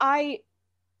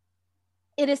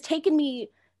it has taken me,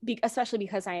 especially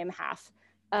because I am half,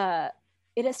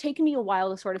 it has taken me a while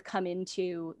to sort of come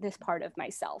into this part of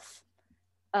myself,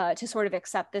 to sort of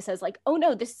accept this as like, oh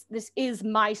no, this is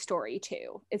my story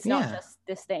too. It's not just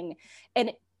this thing.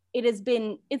 And it's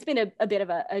been a bit of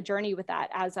a journey with that,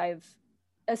 as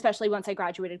especially once I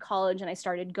graduated college and I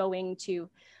started going to,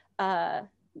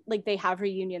 like, they have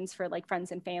reunions for like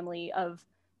friends and family of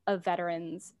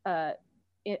veterans,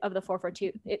 of the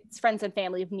 442. It's friends and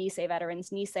family of Nisei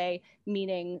veterans. Nisei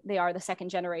meaning they are the second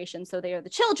generation, so they are the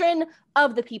children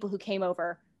of the people who came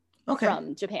over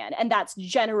from Japan, and that's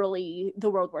generally the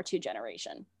World War II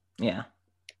generation. Yeah.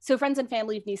 So friends and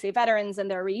family of Nisei veterans, and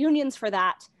there are reunions for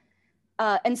that.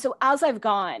 And so as I've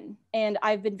gone, and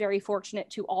I've been very fortunate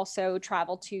to also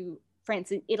travel to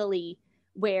France and Italy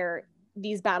where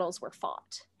these battles were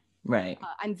fought. Right.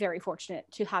 I'm very fortunate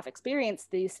to have experienced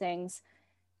these things.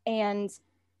 And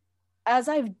as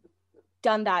I've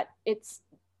done that, it's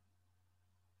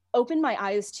opened my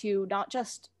eyes to not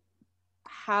just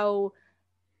how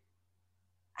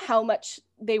much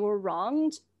they were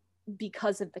wronged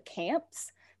because of the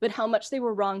camps, but how much they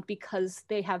were wronged because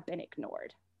they have been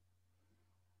ignored.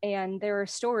 And there are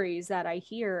stories that I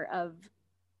hear of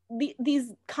the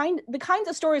kinds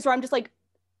of stories where I'm just like,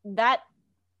 that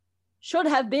should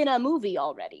have been a movie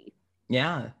already.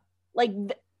 Yeah. Like,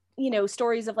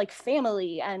 stories of like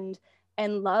family and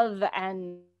love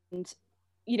and,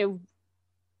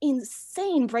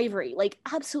 insane bravery, like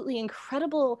absolutely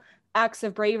incredible acts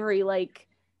of bravery, like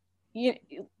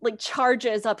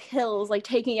charges up hills, like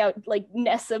taking out like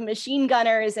nests of machine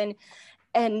gunners, and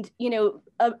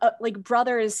like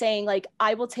brothers saying like,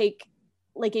 I will take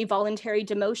like a voluntary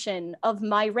demotion of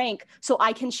my rank so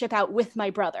I can ship out with my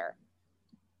brother.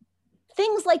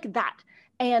 Things like that.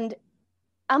 And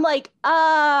I'm like,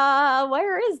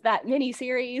 where is that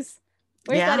miniseries?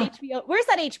 Where's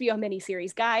that HBO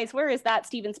miniseries, guys? Where is that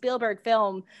Steven Spielberg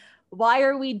film? Why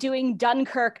are we doing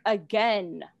Dunkirk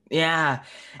again? Yeah.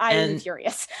 I'm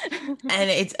furious. And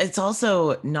it's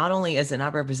also, not only is it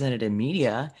not represented in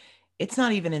media, it's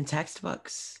not even in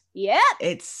textbooks. Yeah.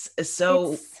 It's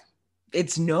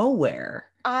nowhere.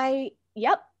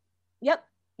 Yep.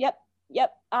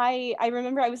 I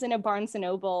remember I was in a Barnes and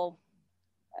Noble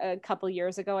a couple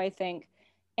years ago, I think,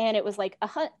 and it was like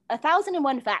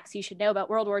 1,001 facts you should know about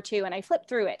World War II, and I flipped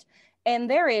through it, and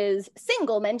there is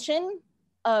single mention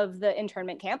of the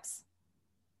internment camps.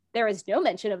 There is no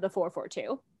mention of the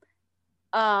 442.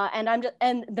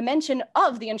 And the mention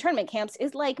of the internment camps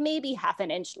is like maybe half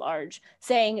an inch large,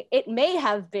 saying it may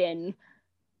have been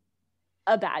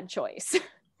a bad choice.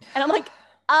 And I'm like,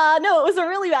 no, it was a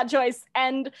really bad choice.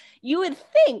 And you would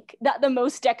think that the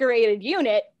most decorated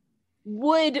unit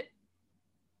would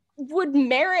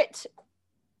merit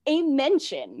a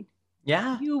mention.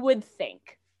 Yeah. You would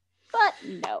think. But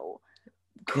no.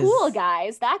 Cool,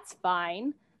 guys. That's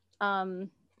fine.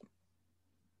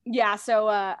 Yeah,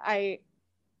 so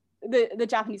the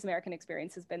Japanese American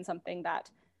experience has been something that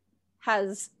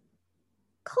has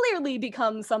clearly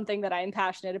become something that I am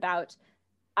passionate about.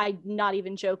 I'm not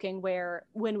even joking, where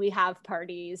when we have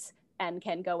parties and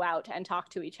can go out and talk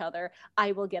to each other,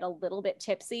 I will get a little bit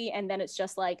tipsy, and then it's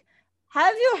just like,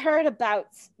 have you heard about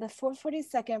the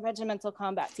 442nd Regimental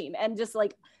Combat Team? And just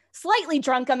like slightly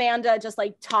drunk Amanda just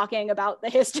like talking about the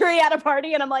history at a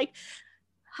party, and I'm like,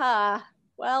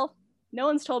 well, no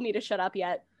one's told me to shut up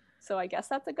yet, so I guess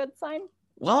that's a good sign.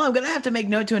 Well, I'm gonna have to make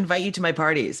note to invite you to my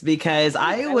parties, because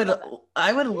I would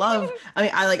love. I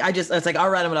mean, it's like, all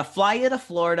right, I'm gonna fly you to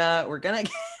Florida. We're gonna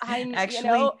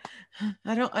actually.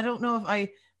 I don't know if I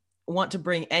want to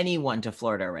bring anyone to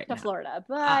Florida right now. Florida,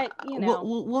 but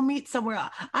we'll meet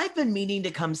somewhere. I've been meaning to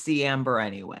come see Amber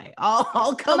anyway.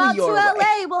 I'll come out your to LA.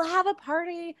 way. We'll have a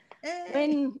party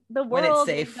when the world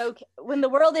is okay, when the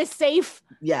world is safe.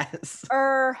 Yes.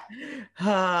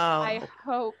 I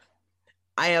hope.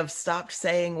 I have stopped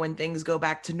saying when things go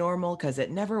back to normal, because it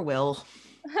never will.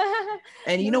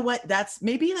 And you know what? That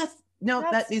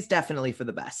is definitely for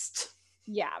the best.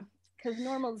 Yeah, because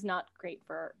normal is not great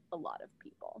for a lot of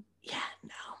people. Yeah,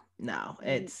 no,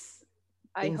 it's.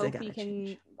 I hope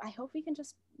we can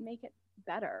just make it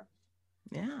better.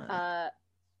 Yeah.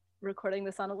 recording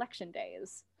this on election day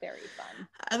is very fun.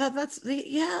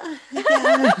 Yeah.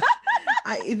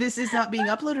 This is not being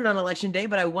uploaded on election day,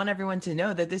 but I want everyone to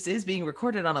know that this is being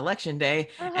recorded on election day.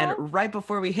 And right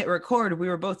before we hit record, we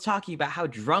were both talking about how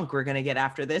drunk we're going to get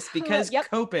after this because Yep.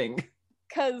 coping.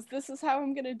 Because this is how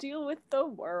I'm going to deal with the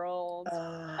world.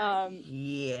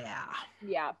 Yeah.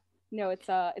 Yeah. No, it's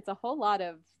a whole lot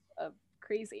of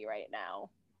crazy right now.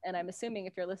 And I'm assuming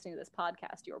if you're listening to this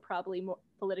podcast, you're probably more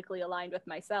politically aligned with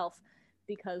myself,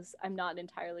 because I'm not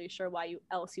entirely sure why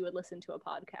else you would listen to a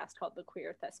podcast called The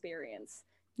Queer Thesperience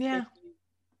Yeah. if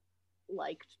you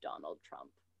liked Donald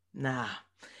Trump. Nah.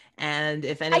 And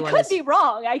if anyone I could be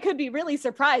wrong. I could be really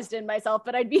surprised in myself,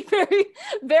 but I'd be very,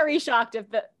 very shocked if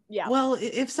the yeah. Well,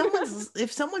 if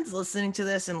someone's listening to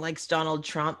this and likes Donald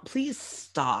Trump, please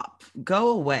stop. Go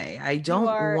away. I don't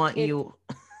want you.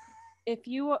 If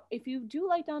you do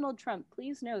like Donald Trump,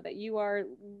 please know that you are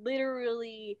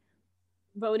literally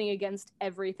voting against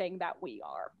everything that we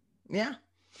are. Yeah.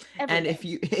 Everything. And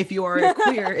if you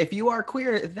are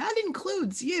queer, that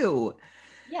includes you.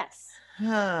 Yes. If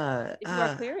you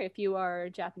are queer, if you are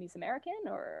Japanese American,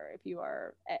 or if you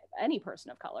are any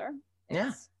person of color,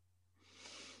 yeah,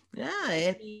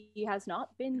 he has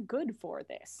not been good for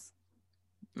this.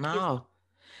 No.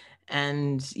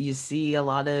 And you see a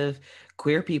lot of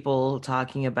queer people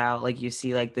talking about, like, you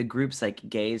see like the groups like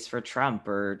Gays for Trump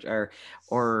or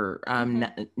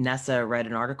Nessa read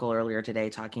an article earlier today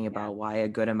talking about why a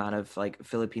good amount of like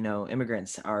Filipino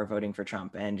immigrants are voting for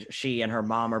Trump, and she and her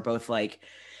mom are both like,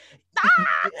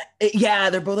 yeah,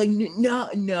 they're both like, no.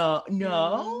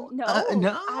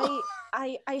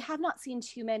 I have not seen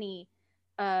too many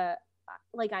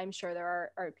like, I'm sure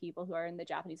there are people who are in the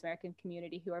Japanese American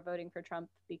community who are voting for Trump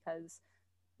because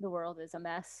the world is a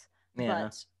mess. Yeah.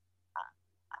 But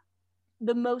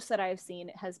the most that I've seen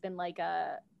has been like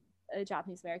a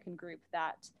Japanese American group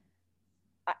that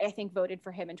I think voted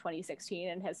for him in 2016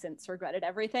 and has since regretted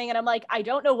everything. And I'm like, I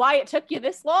don't know why it took you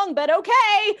this long, but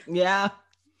okay. Yeah.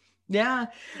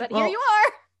 But here you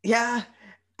are. Yeah.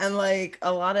 And like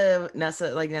a lot of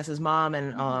Nessa's mom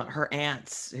and her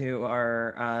aunts, who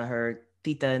are her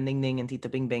Tita Ning Ning and Tita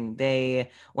Bing Bing,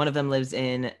 one of them lives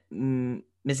in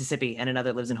Mississippi and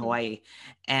another lives in Hawaii.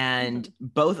 And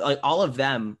both, like, all of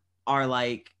them are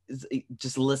like,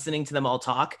 just listening to them all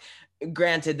talk.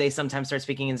 Granted, they sometimes start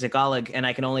speaking in Tagalog, and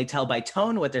I can only tell by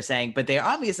tone what they're saying, but they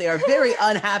obviously are very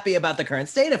unhappy about the current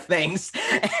state of things.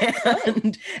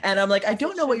 And I'm like, I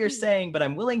don't know what you're saying, but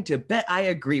I'm willing to bet I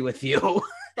agree with you.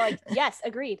 Like, yes,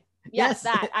 agreed. Yes,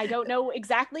 that. I don't know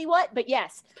exactly what, but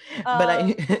yes. But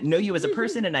I know you as a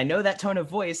person, and I know that tone of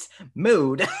voice,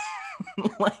 mood.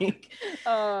 Like,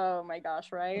 oh my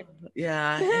gosh, right?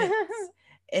 Yeah.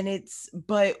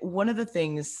 But one of the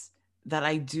things that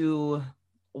I do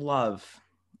love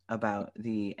about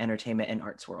the entertainment and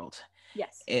arts world,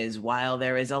 is while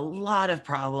there is a lot of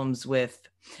problems with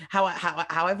how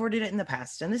I've worded it in the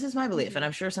past, and this is my belief, and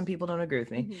I'm sure some people don't agree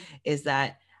with me, is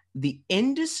that the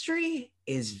industry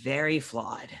is very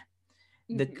flawed.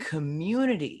 The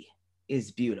community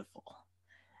is beautiful.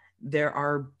 There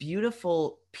are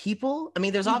beautiful people. I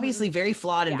mean, there's obviously very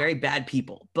flawed and very bad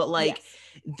people, but like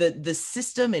the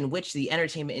system in which the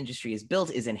entertainment industry is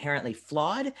built is inherently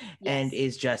flawed and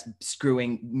is just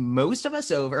screwing most of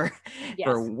us over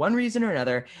for one reason or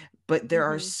another. But there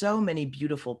are so many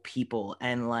beautiful people,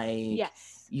 and like,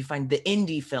 you find the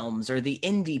indie films or the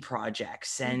indie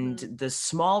projects, and the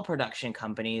small production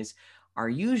companies are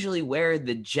usually where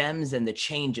the gems and the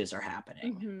changes are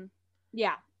happening.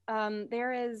 Yeah.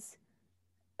 There is,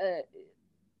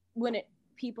 when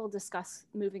people discuss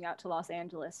moving out to Los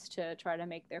Angeles to try to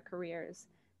make their careers,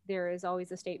 there is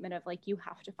always a statement of like, you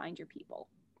have to find your people.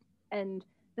 And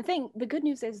the good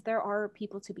news is there are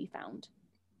people to be found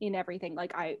in everything.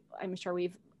 Like, I'm sure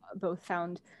we've both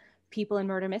found people in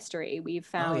murder mystery. We've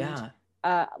found,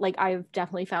 like, I've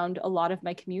definitely found a lot of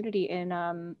my community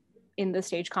in the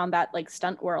stage combat, like,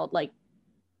 stunt world. Like,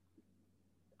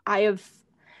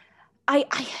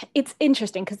 it's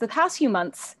interesting because the past few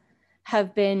months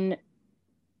have been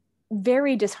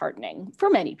very disheartening for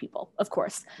many people, of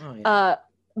course.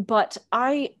 But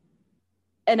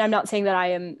and I'm not saying that I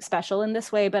am special in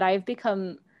this way, but I've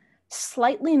become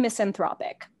slightly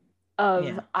misanthropic.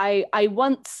 I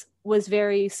once was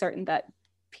very certain that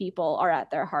people are at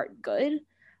their heart good.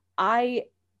 I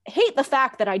hate the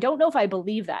fact that I don't know if I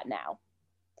believe that now.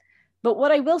 But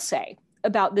what I will say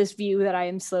about this view that I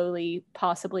am slowly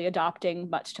possibly adopting,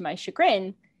 much to my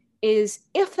chagrin, is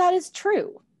if that is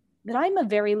true, then I'm a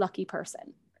very lucky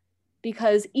person.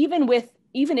 Because even if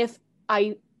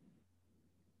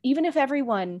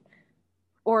everyone,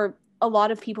 or a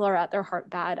lot of people are at their heart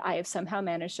bad, I have somehow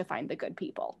managed to find the good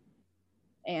people.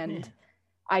 And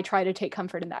I try to take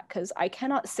comfort in that, because I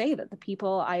cannot say that the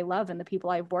people I love and the people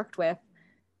I've worked with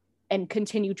and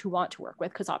continue to want to work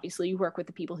with, because obviously you work with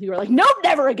the people who are like, nope,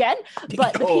 never again.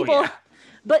 But the people,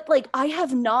 but like, I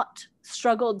have not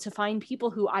struggled to find people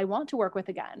who I want to work with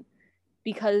again,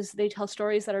 because they tell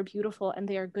stories that are beautiful and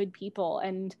they are good people.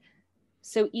 And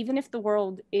so even if the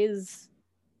world is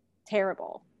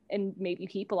terrible and maybe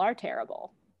people are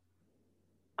terrible,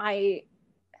 I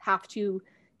have to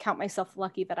count myself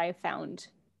lucky that I have found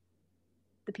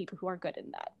the people who are good in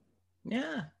that.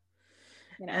 Yeah.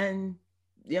 You know? And,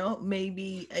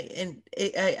 maybe, and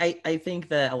I think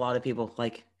that a lot of people,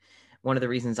 like, one of the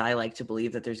reasons I like to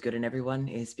believe that there's good in everyone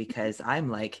is because I'm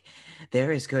like,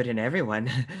 there is good in everyone.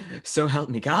 So help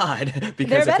me God. Because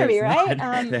There if better be, there's right?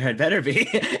 not, there had better be.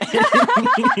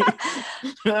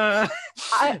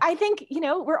 I think,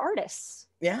 we're artists.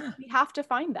 Yeah. We have to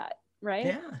find that, right?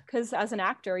 Yeah. Because as an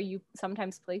actor, you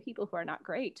sometimes play people who are not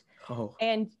great. Oh,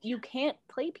 And you can't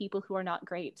play people who are not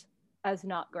great as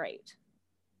not great.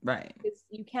 right. Because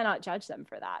you cannot judge them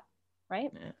for that,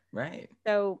 right? Yeah, right.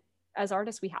 So as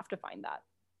artists, we have to find that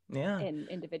Yeah. in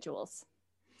individuals.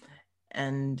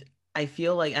 And I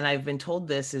feel like, and I've been told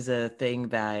this is a thing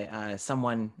that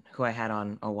someone who I had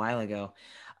on a while ago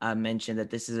mentioned, that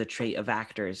this is a trait of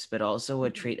actors, but also a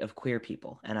trait of queer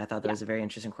people. And I thought that was a very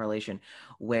interesting correlation,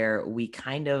 where we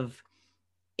kind of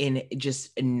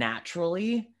just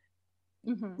naturally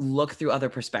look through other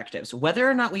perspectives. Whether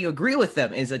or not we agree with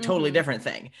them is a totally different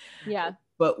thing. Yeah.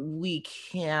 But we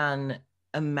can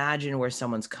imagine where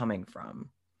someone's coming from.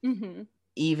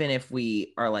 Even if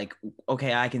we are like,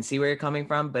 okay, I can see where you're coming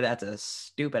from, but that's a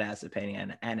stupid ass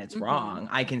opinion and it's wrong.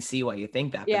 I can see why you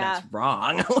think that, but that's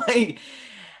wrong. Like,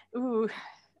 ooh,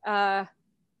 yeah,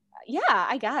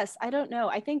 I guess. I don't know.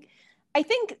 I think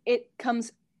it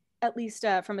comes at least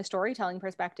from a storytelling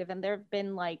perspective, and there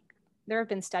have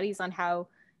been studies on how,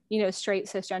 straight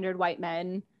cisgendered white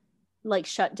men like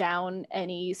shut down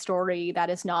any story that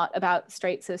is not about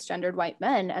straight cisgendered white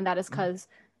men, and that is because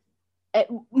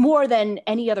more than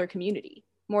any other community,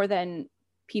 more than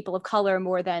people of color,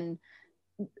 more than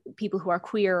people who are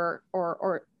queer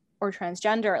or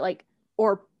transgender, like,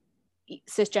 or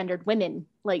cisgendered women,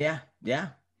 like, yeah,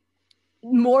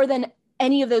 more than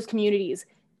any of those communities,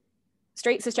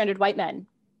 straight cisgendered white men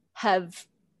have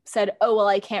said, oh, well,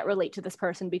 I can't relate to this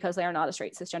person because they are not a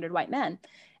straight cisgendered white man.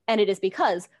 And it is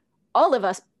because all of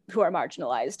us who are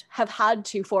marginalized have had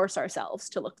to force ourselves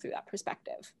to look through that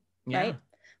perspective, right?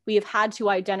 We have had to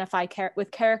identify with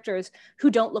characters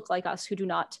who don't look like us, who do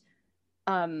not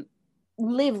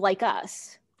live like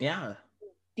us. Yeah.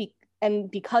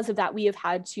 And because of that, we have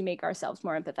had to make ourselves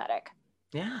more empathetic.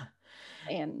 Yeah.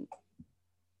 And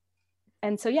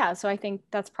so, yeah, so I think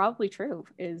that's probably true,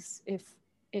 is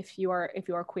if you are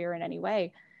queer in any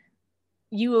way,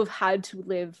 you have had to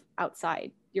live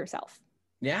outside yourself.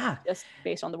 Yeah. Just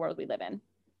based on the world we live in.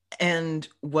 And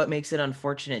what makes it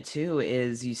unfortunate too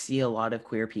is you see a lot of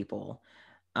queer people,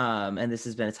 and this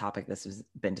has been a topic that's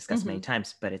been discussed many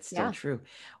times, but it's still true,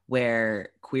 where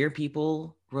queer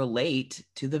people relate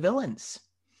to the villains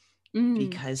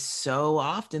because so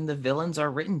often the villains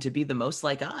are written to be the most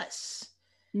like us.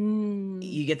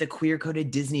 You get the queer-coded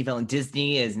Disney villain.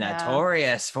 Disney is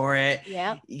notorious for it.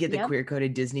 Yeah. You get the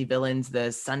queer-coded Disney villains,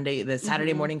 the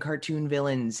Saturday morning cartoon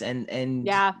villains, and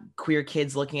queer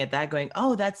kids looking at that going,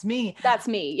 oh, that's me. That's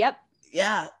me. Yep.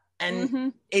 Yeah.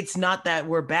 And it's not that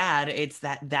we're bad. It's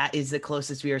that is the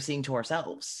closest we are seeing to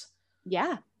ourselves.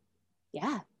 Yeah.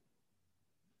 Yeah.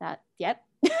 Yep.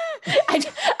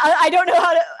 I don't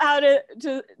know how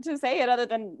to say it other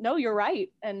than, no, you're right.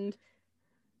 And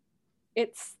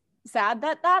it's sad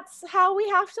that that's how we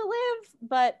have to live,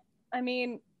 but I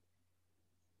mean,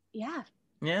 yeah,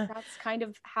 that's kind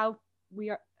of how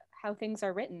things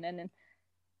are written. And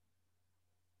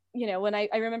when I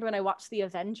remember when I watched the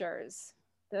Avengers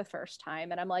the first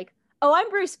time, and I'm like, oh, I'm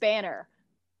Bruce Banner.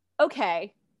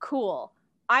 Okay, cool.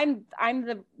 I'm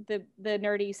the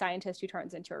nerdy scientist who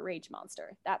turns into a rage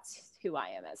monster. That's who I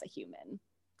am as a human.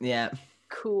 Yeah.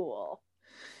 Cool.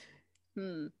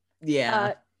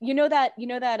 Yeah. You know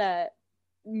that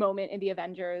moment in the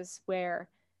Avengers where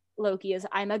Loki is,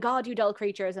 I'm a god, you dull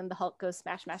creatures, and the Hulk goes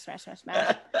smash, smash, smash, smash,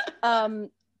 smash.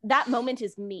 That moment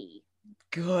is me.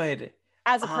 Good.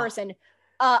 As a person,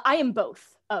 I am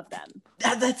both of them.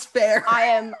 That's fair.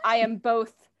 I am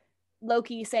both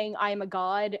Loki saying I am a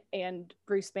god and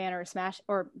Bruce Banner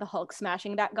or the Hulk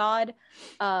smashing that god.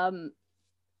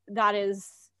 That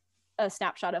is a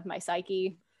snapshot of my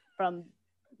psyche from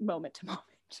moment to moment.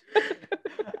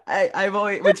 I've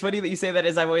always, what's funny that you say that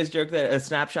is I've always joked that a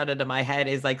snapshot into my head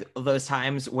is like those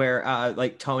times where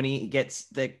like Tony gets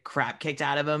the crap kicked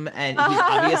out of him and he's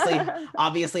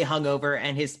obviously hungover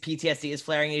and his PTSD is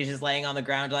flaring and he's just laying on the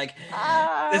ground like,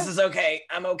 this is okay,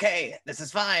 I'm okay, this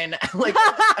is fine. Like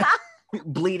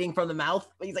bleeding from the mouth.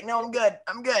 But he's like, no, I'm good.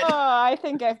 I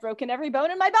think I've broken every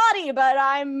bone in my body, but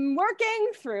I'm working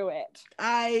through it.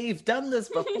 I've done this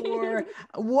before.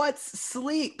 What's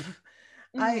sleep?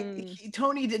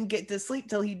 Tony didn't get to sleep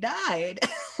till he died.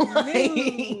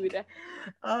 Mood.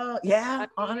 Yeah,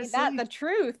 honestly. Ain't that the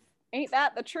truth? Ain't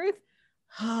that the truth?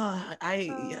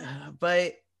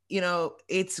 But you know,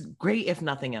 it's great if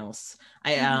nothing else.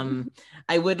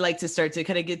 I would like to start to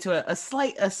kind of get to a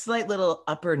slight little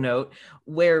upper note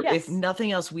where if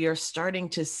nothing else, we are starting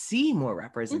to see more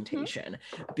representation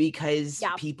because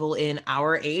people in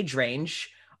our age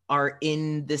range are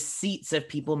in the seats of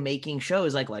people making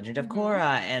shows like Legend of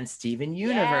Korra and Steven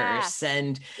Universe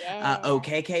and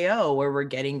OKKO, where we're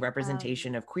getting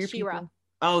representation of queer people.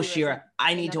 Oh, She-Ra.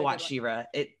 I need to watch She-Ra.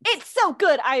 It's so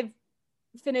good. I've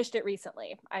finished it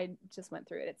recently. I just went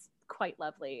through it. It's quite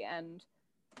lovely and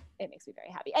it makes me very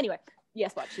happy. Anyway,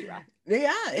 yes, watch She-Ra.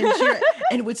 Yeah, and She-Ra.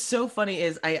 And what's so funny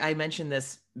is I mentioned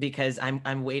this because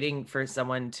I'm waiting for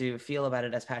someone to feel about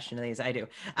it as passionately as I do.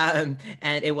 And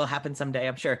it will happen someday,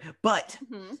 I'm sure. But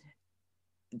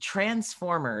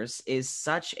Transformers is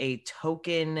such a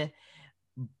token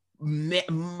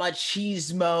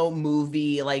machismo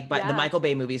movie, like the Michael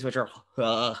Bay movies, which are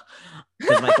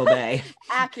because Michael Bay.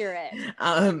 Accurate.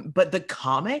 But the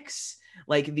comics,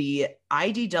 like the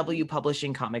IDW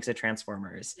publishing comics of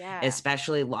Transformers,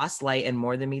 especially Lost Light and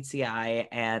More Than Meets the Eye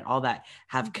and all that,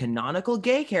 have canonical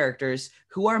gay characters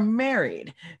who are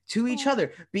married to each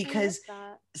other because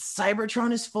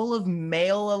Cybertron is full of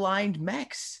male-aligned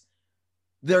mechs.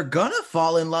 They're gonna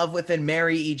fall in love with and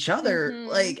marry each other.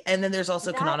 Like, and then there's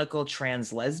also canonical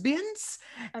trans lesbians.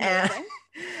 And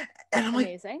I'm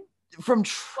like, from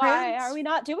trans, why are we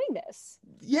not doing this?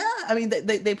 Yeah, I mean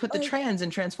they put the trans in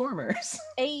Transformers.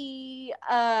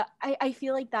 I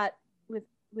feel like that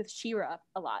with She-Ra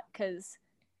a lot, because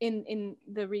in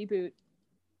the reboot,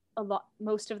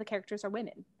 most of the characters are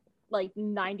women. Like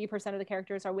 90% of the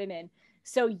characters are women.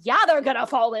 So yeah, they're gonna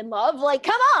fall in love. Like,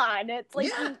 come on. It's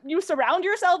like you surround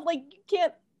yourself, like you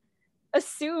can't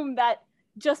assume that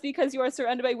just because you are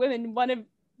surrounded by women,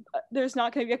 there's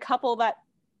not gonna be a couple that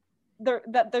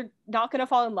they're not gonna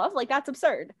fall in love. Like, that's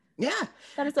absurd. Yeah.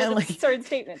 That is an absurd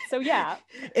statement. So yeah.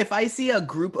 If I see a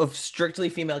group of strictly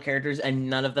female characters and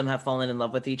none of them have fallen in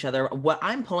love with each other, what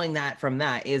I'm pulling from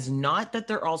that is not that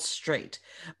they're all straight,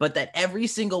 but that every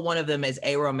single one of them is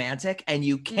aromantic and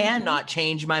you cannot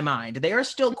change my mind. They are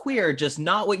still queer, just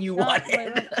not what you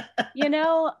wanted. You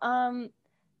know,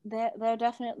 they're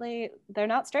definitely, they're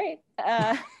not straight.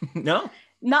 No.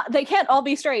 They can't all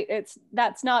be straight.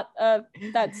 That's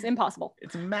impossible.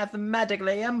 It's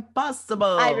mathematically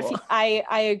impossible. I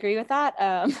agree with that.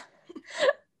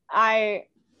 I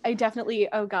definitely,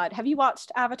 oh God, have you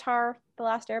watched Avatar: The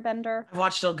Last Airbender? I've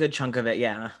watched a good chunk of it,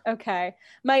 yeah. Okay.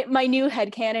 My new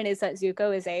headcanon is that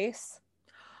Zuko is Ace.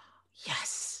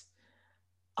 Yes.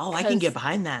 Oh, I can get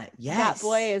behind that. Yes. That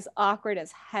boy is awkward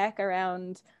as heck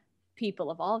around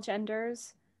people of all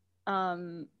genders.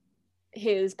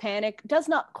 His panic does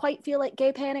not quite feel like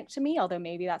gay panic to me, although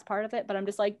maybe that's part of it, but I'm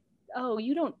just like, oh,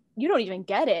 you don't even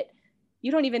get it.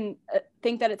 You don't even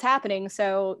think that it's happening.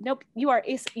 So nope, you are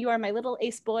Ace. You are my little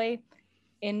Ace boy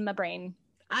in my brain.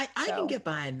 I can get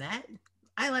behind that.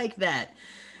 I like that.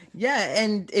 Yeah,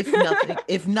 and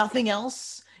if nothing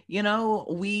else, you know,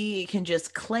 we can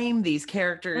just claim these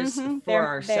characters for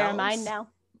ourselves. They're mine now.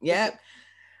 Yeah.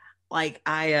 Like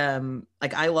I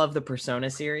love the Persona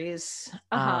series,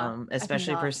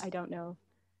 especially I don't know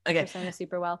okay. Persona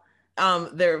super well.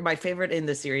 My favorite in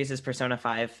the series is Persona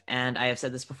 5, and I have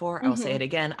said this before. I'll say it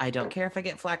again. I don't care if I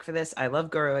get flack for this. I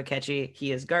love Goro Akechi.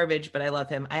 He is garbage, but I love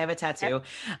him. I have a tattoo.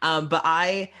 But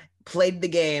I played the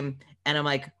game, and I'm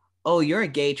like, oh, you're a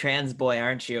gay trans boy,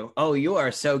 aren't you? Oh, you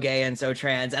are so gay and so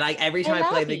trans. And every time I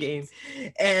play the game,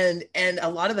 and a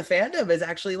lot of the fandom is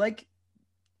actually like,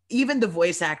 even the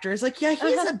voice actor is like, yeah,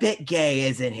 he's a bit gay,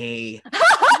 isn't he?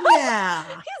 Yeah.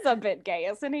 He's a bit gay,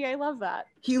 isn't he? I love that.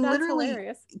 That's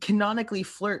literally canonically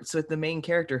flirts with the main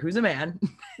character, who's a man.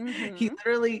 He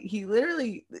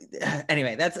literally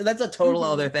anyway, that's a total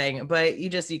other thing, but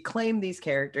you claim these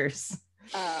characters.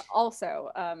 Also,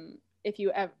 if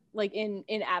you ever, like in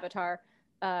Avatar,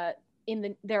 there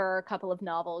are a couple of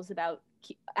novels about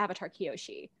Avatar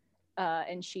Kyoshi,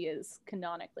 and she is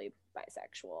canonically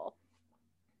bisexual.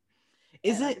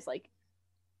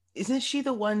 Isn't she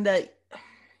the one that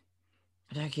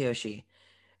Takeyoshi.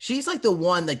 She's like the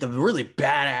one, like the really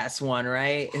badass one,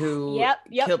 right? Who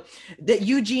Yep. killed that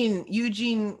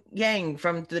Eugene Yang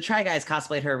from the Try Guys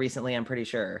cosplayed her recently, I'm pretty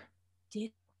sure.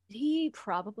 Did he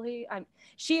probably?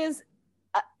 She is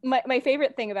my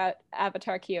favorite thing about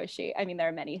Avatar Kyoshi. I mean, there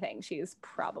are many things. She is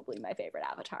probably my favorite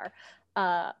Avatar.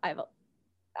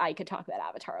 I could talk about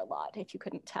Avatar a lot if you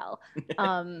couldn't tell.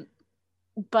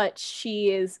 But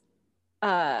she's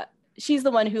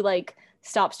the one who like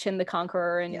stops Chin the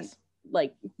Conqueror and Yes.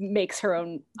 like makes her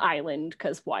own island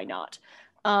because why not?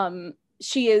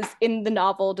 She is in the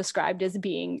novel described as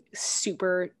being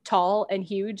super tall and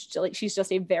huge. Like she's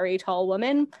just a very tall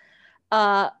woman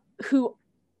who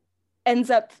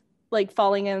ends up like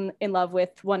falling in love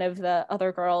with one of the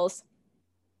other girls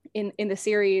in the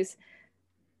series.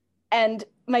 And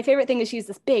my favorite thing is she's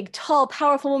this big, tall,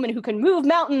 powerful woman who can move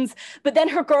mountains, but then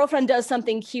her girlfriend does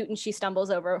something cute and she stumbles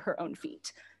over her own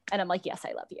feet. And I'm like, yes,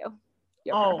 I love you.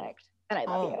 You're perfect. And I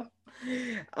love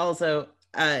you. Also,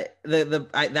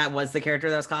 that was the character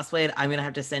that was cosplayed. I'm gonna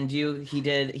have to send you. He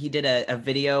did a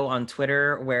video on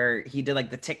Twitter where he did like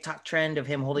the TikTok trend of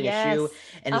him holding a shoe,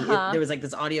 and there was like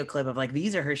this audio clip of like,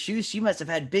 these are her shoes. She must have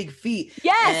had big feet.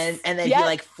 Yes. And then he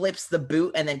like flips the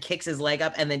boot and then kicks his leg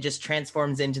up and then just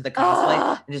transforms into the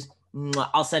cosplay and just.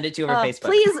 I'll send it to you over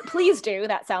Facebook. Please do.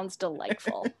 That sounds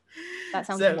delightful. That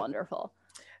sounds wonderful.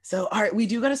 So, all right, we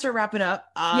do got to start wrapping up.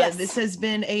 Yes. This has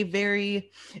been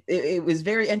it was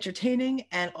very entertaining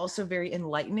and also very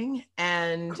enlightening.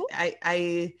 And cool.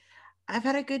 I've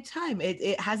had a good time.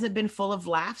 It hasn't been full of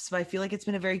laughs, but I feel like it's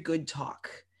been a very good talk.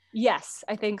 Yes,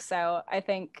 I think so. I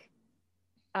think,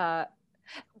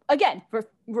 again, we're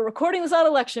recording this on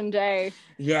election day.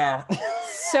 Yeah.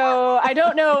 So I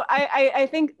don't know. I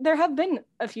think there have been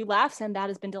a few laughs and that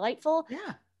has been delightful.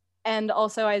 Yeah. And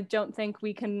also, I don't think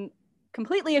we can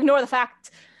completely ignore the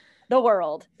fact the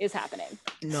world is happening.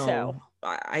 No, so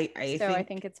I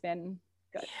think it's been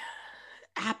good.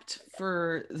 Apt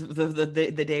for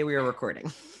the day we were recording.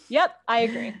 Yep, I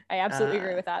agree. I absolutely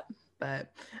agree with that.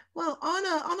 But well,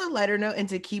 on a lighter note, and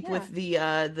to keep with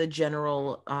the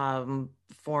general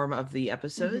form of the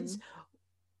episodes,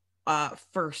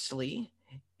 firstly,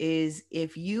 is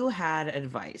if you had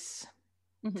advice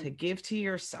to give to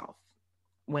yourself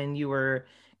when you were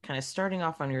kind of starting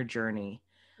off on your journey,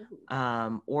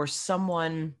 or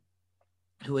someone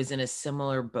who is in a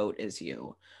similar boat as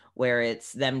you, where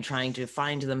it's them trying to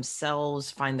find themselves,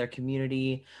 find their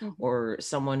community, or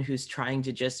someone who's trying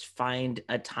to just find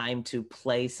a time to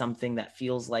play something that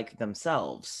feels like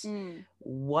themselves,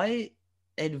 what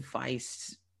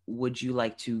advice would you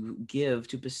like to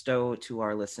bestow to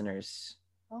our listeners?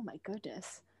 Oh my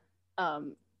goodness.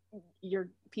 Your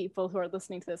people who are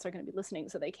listening to this are going to be listening,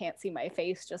 so they can't see my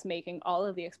face just making all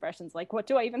of the expressions like, what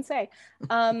do I even say?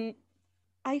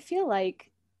 I feel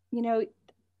like,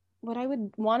 what I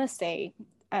would want to say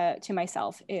to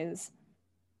myself is,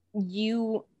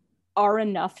 you are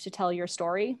enough to tell your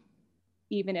story,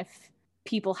 even if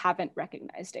people haven't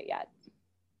recognized it yet.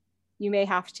 You may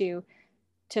have to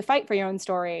fight for your own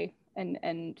story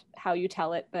and how you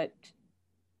tell it, but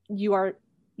you are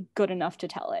good enough to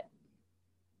tell it,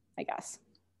 I guess.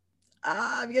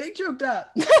 I'm getting choked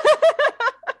up.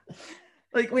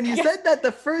 Like when you said that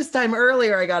the first time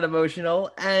earlier, I got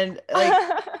emotional, and like,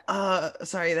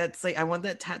 sorry, that's like, I want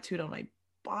that tattooed on my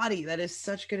body. That is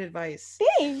such good advice.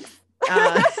 Thanks.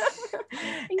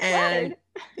 And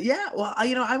yeah, well,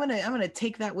 I'm gonna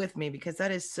take that with me because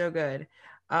that is so good.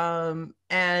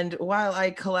 And while I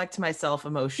collect myself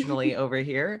emotionally over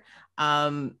here,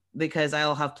 because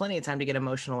I'll have plenty of time to get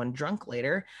emotional and drunk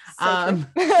later.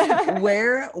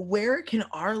 Where can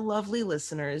our lovely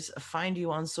listeners find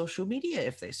you on social media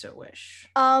if they so wish?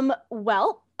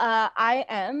 Well, I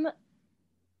am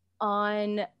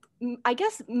on, I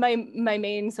guess my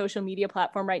main social media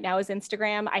platform right now is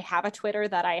Instagram. I have a Twitter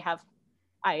that I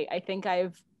think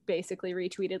I've basically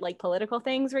retweeted like political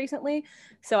things recently.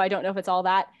 So I don't know if it's all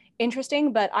that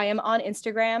interesting, but I am on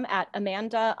Instagram at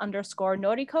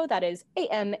Amanda_Noriko. That is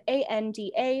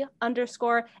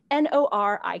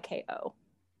AMANDA_NORIKO.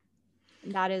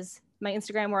 And that is my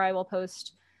Instagram, where I will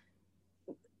post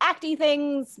acty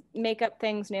things, makeup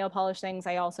things, nail polish things.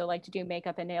 I also like to do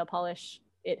makeup and nail polish.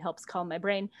 It helps calm my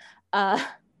brain.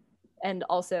 And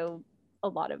also a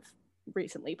lot of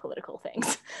recently political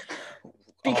things.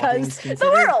 Because the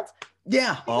world.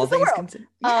 Yeah, all things considered.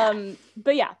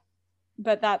 Yeah.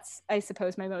 But that's, I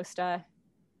suppose, my most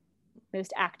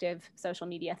active social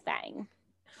media thing.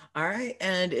 All right.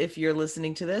 And if you're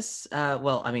listening to this,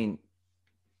 well, I mean,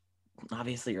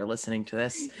 obviously you're listening to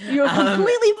this. You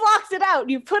completely blocked it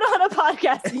out. You put on a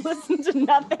podcast and listened to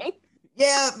nothing.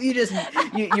 Yeah,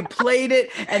 you played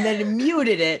it and then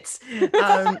muted it.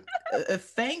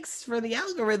 Thanks for the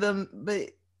algorithm, but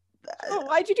Oh,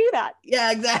 why'd you do that?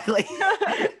 yeah, exactly.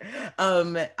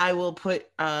 I will put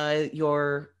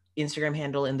your Instagram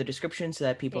handle in the description so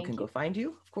that people can go find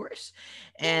you, of course.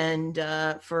 And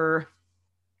for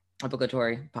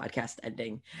obligatory podcast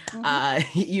ending.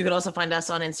 You can also find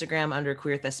us on Instagram under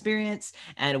Queer Thesperience,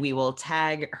 and we will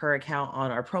tag her account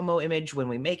on our promo image when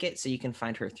we make it, so you can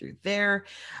find her through there.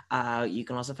 You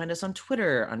can also find us on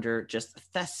Twitter under just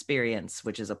Thesperience,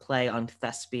 which is a play on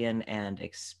thespian and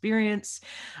experience.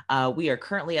 We are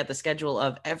currently at the schedule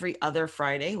of every other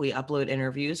Friday. We upload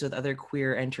interviews with other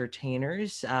queer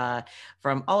entertainers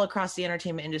from all across the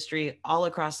entertainment industry, all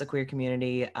across the queer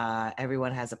community.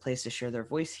 Everyone has a place to share their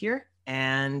voice here.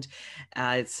 And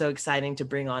it's so exciting to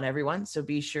bring on everyone. So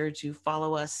be sure to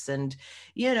follow us, and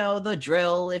the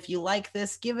drill. If you like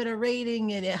this, give it a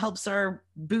rating, and it helps our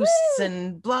boosts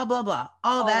and blah, blah, blah,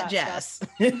 all that jazz.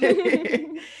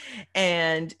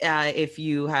 And if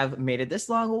you have made it this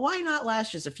long, why not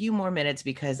last just a few more minutes?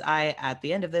 Because at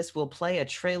the end of this, will play a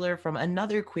trailer from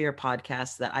another queer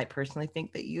podcast that I personally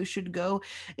think that you should go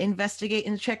investigate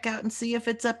and check out and see if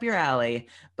it's up your alley.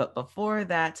 But before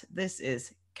that, this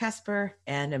is Casper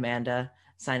and Amanda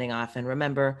signing off. And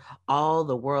remember, all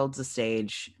the world's a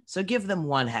stage, so give them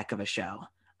one heck of a show.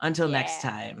 Until next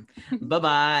time,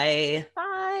 bye-bye.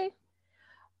 Bye.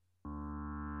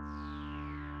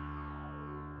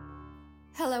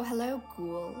 Hello, hello,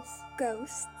 ghouls,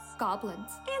 ghosts, goblins,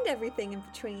 and everything in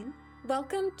between.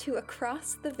 Welcome to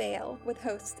Across the Veil with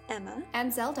host Emma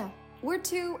and Zelda. We're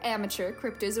two amateur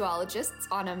cryptozoologists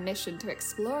on a mission to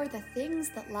explore the things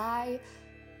that lie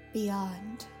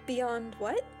beyond. Beyond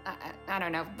what? I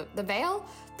don't know. The veil?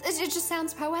 It just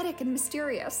sounds poetic and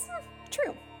mysterious.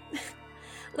 True.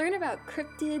 Learn about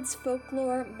cryptids,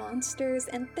 folklore, monsters,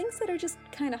 and things that are just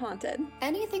kind of haunted.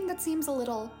 Anything that seems a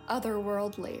little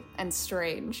otherworldly and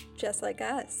strange. Just like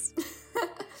us.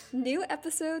 New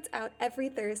episodes out every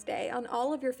Thursday on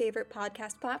all of your favorite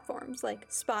podcast platforms like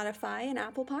Spotify and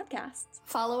Apple Podcasts.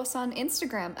 Follow us on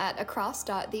Instagram at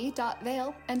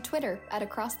across.the.veil and Twitter at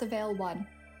acrosstheveil1.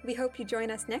 We hope you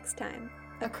join us next time.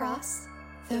 Across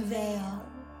the Veil.